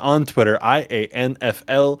 and on Twitter,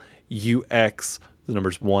 IANFLUX, the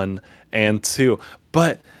numbers 1 and 2.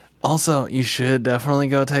 But also, you should definitely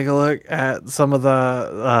go take a look at some of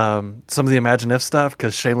the Imagine If stuff,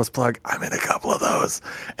 because shameless plug, I'm in a couple of those,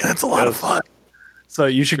 and it's a lot of fun. So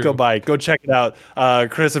you should go check it out.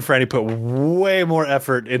 Chris and Franny put way more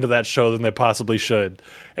effort into that show than they possibly should,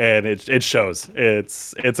 and it shows.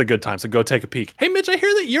 It's a good time. So go take a peek. Hey, Mitch, I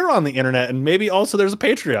hear that you're on the internet, and maybe also there's a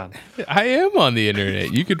Patreon. I am on the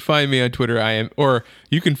internet. You can find me on Twitter. Or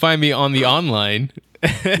you can find me on the online.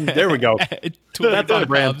 There we go.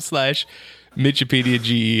 Twitter.com/Mitchipedia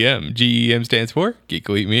GEM. GEM stands for Geek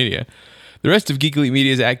Elite Media. The rest of Geek Elite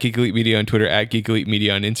Media is at Geek Elite Media on Twitter, at Geek Elite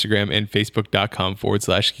Media on Instagram, and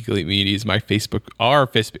Facebook.com/Geek Elite Media is our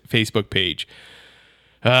Facebook page.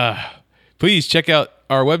 Please check out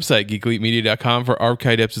our website, geekelitemedia.com, for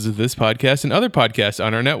archived episodes of this podcast and other podcasts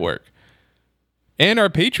on our network. And our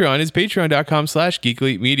Patreon is patreon.com/Geek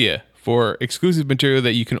Elite Media for exclusive material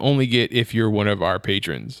that you can only get if you're one of our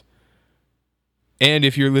patrons. And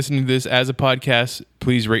if you're listening to this as a podcast,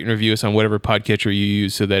 please rate and review us on whatever podcatcher you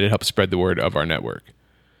use so that it helps spread the word of our network.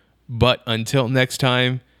 But until next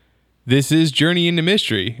time, this is Journey into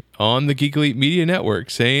Mystery on the Geek Elite Media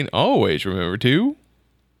Network, saying always remember to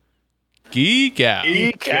geek out.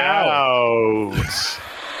 Geek out.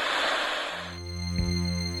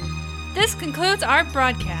 This concludes our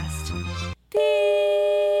broadcast.